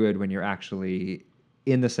so good when you're actually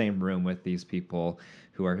in the same room with these people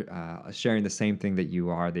who are sharing the same thing that you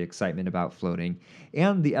are, the excitement about floating.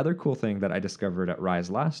 And the other cool thing that I discovered at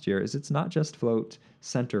Rise last year is it's not just float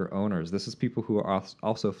center owners. This is people who are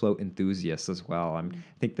also float enthusiasts as well. I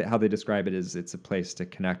think that how they describe it is it's a place to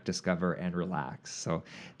connect, discover, and relax. So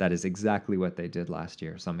that is exactly what they did last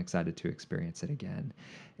year. So I'm excited to experience it again.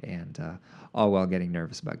 And all while getting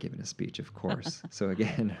nervous about giving a speech, of course. So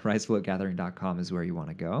again, risefloatgathering.com is where you want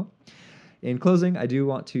to go. In closing, I do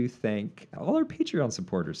want to thank all our Patreon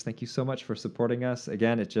supporters. Thank you so much for supporting us.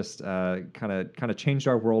 Again, it just kind of changed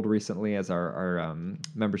our world recently as our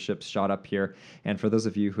memberships shot up here. And for those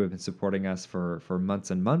of you who have been supporting us for months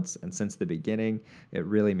and months and since the beginning, it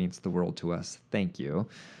really means the world to us. Thank you.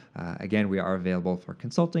 Again, we are available for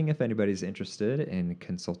consulting if anybody's interested in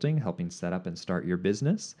consulting, helping set up and start your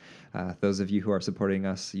business. Those of you who are supporting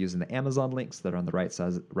us using the Amazon links that are on the right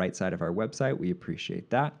side of our website, we appreciate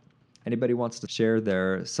that. Anybody wants to share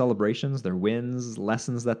their celebrations, their wins,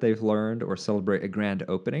 lessons that they've learned, or celebrate a grand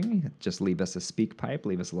opening, just leave us a speak pipe,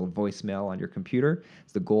 leave us a little voicemail on your computer.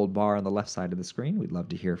 It's the gold bar on the left side of the screen. We'd love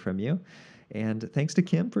to hear from you. And thanks to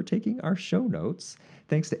Kim for taking our show notes.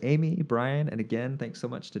 Thanks to Amy, Brian, and again, thanks so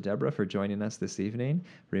much to Deborah for joining us this evening.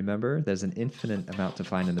 Remember, there's an infinite amount to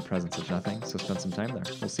find in the presence of nothing, so spend some time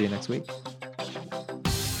there. We'll see you next week.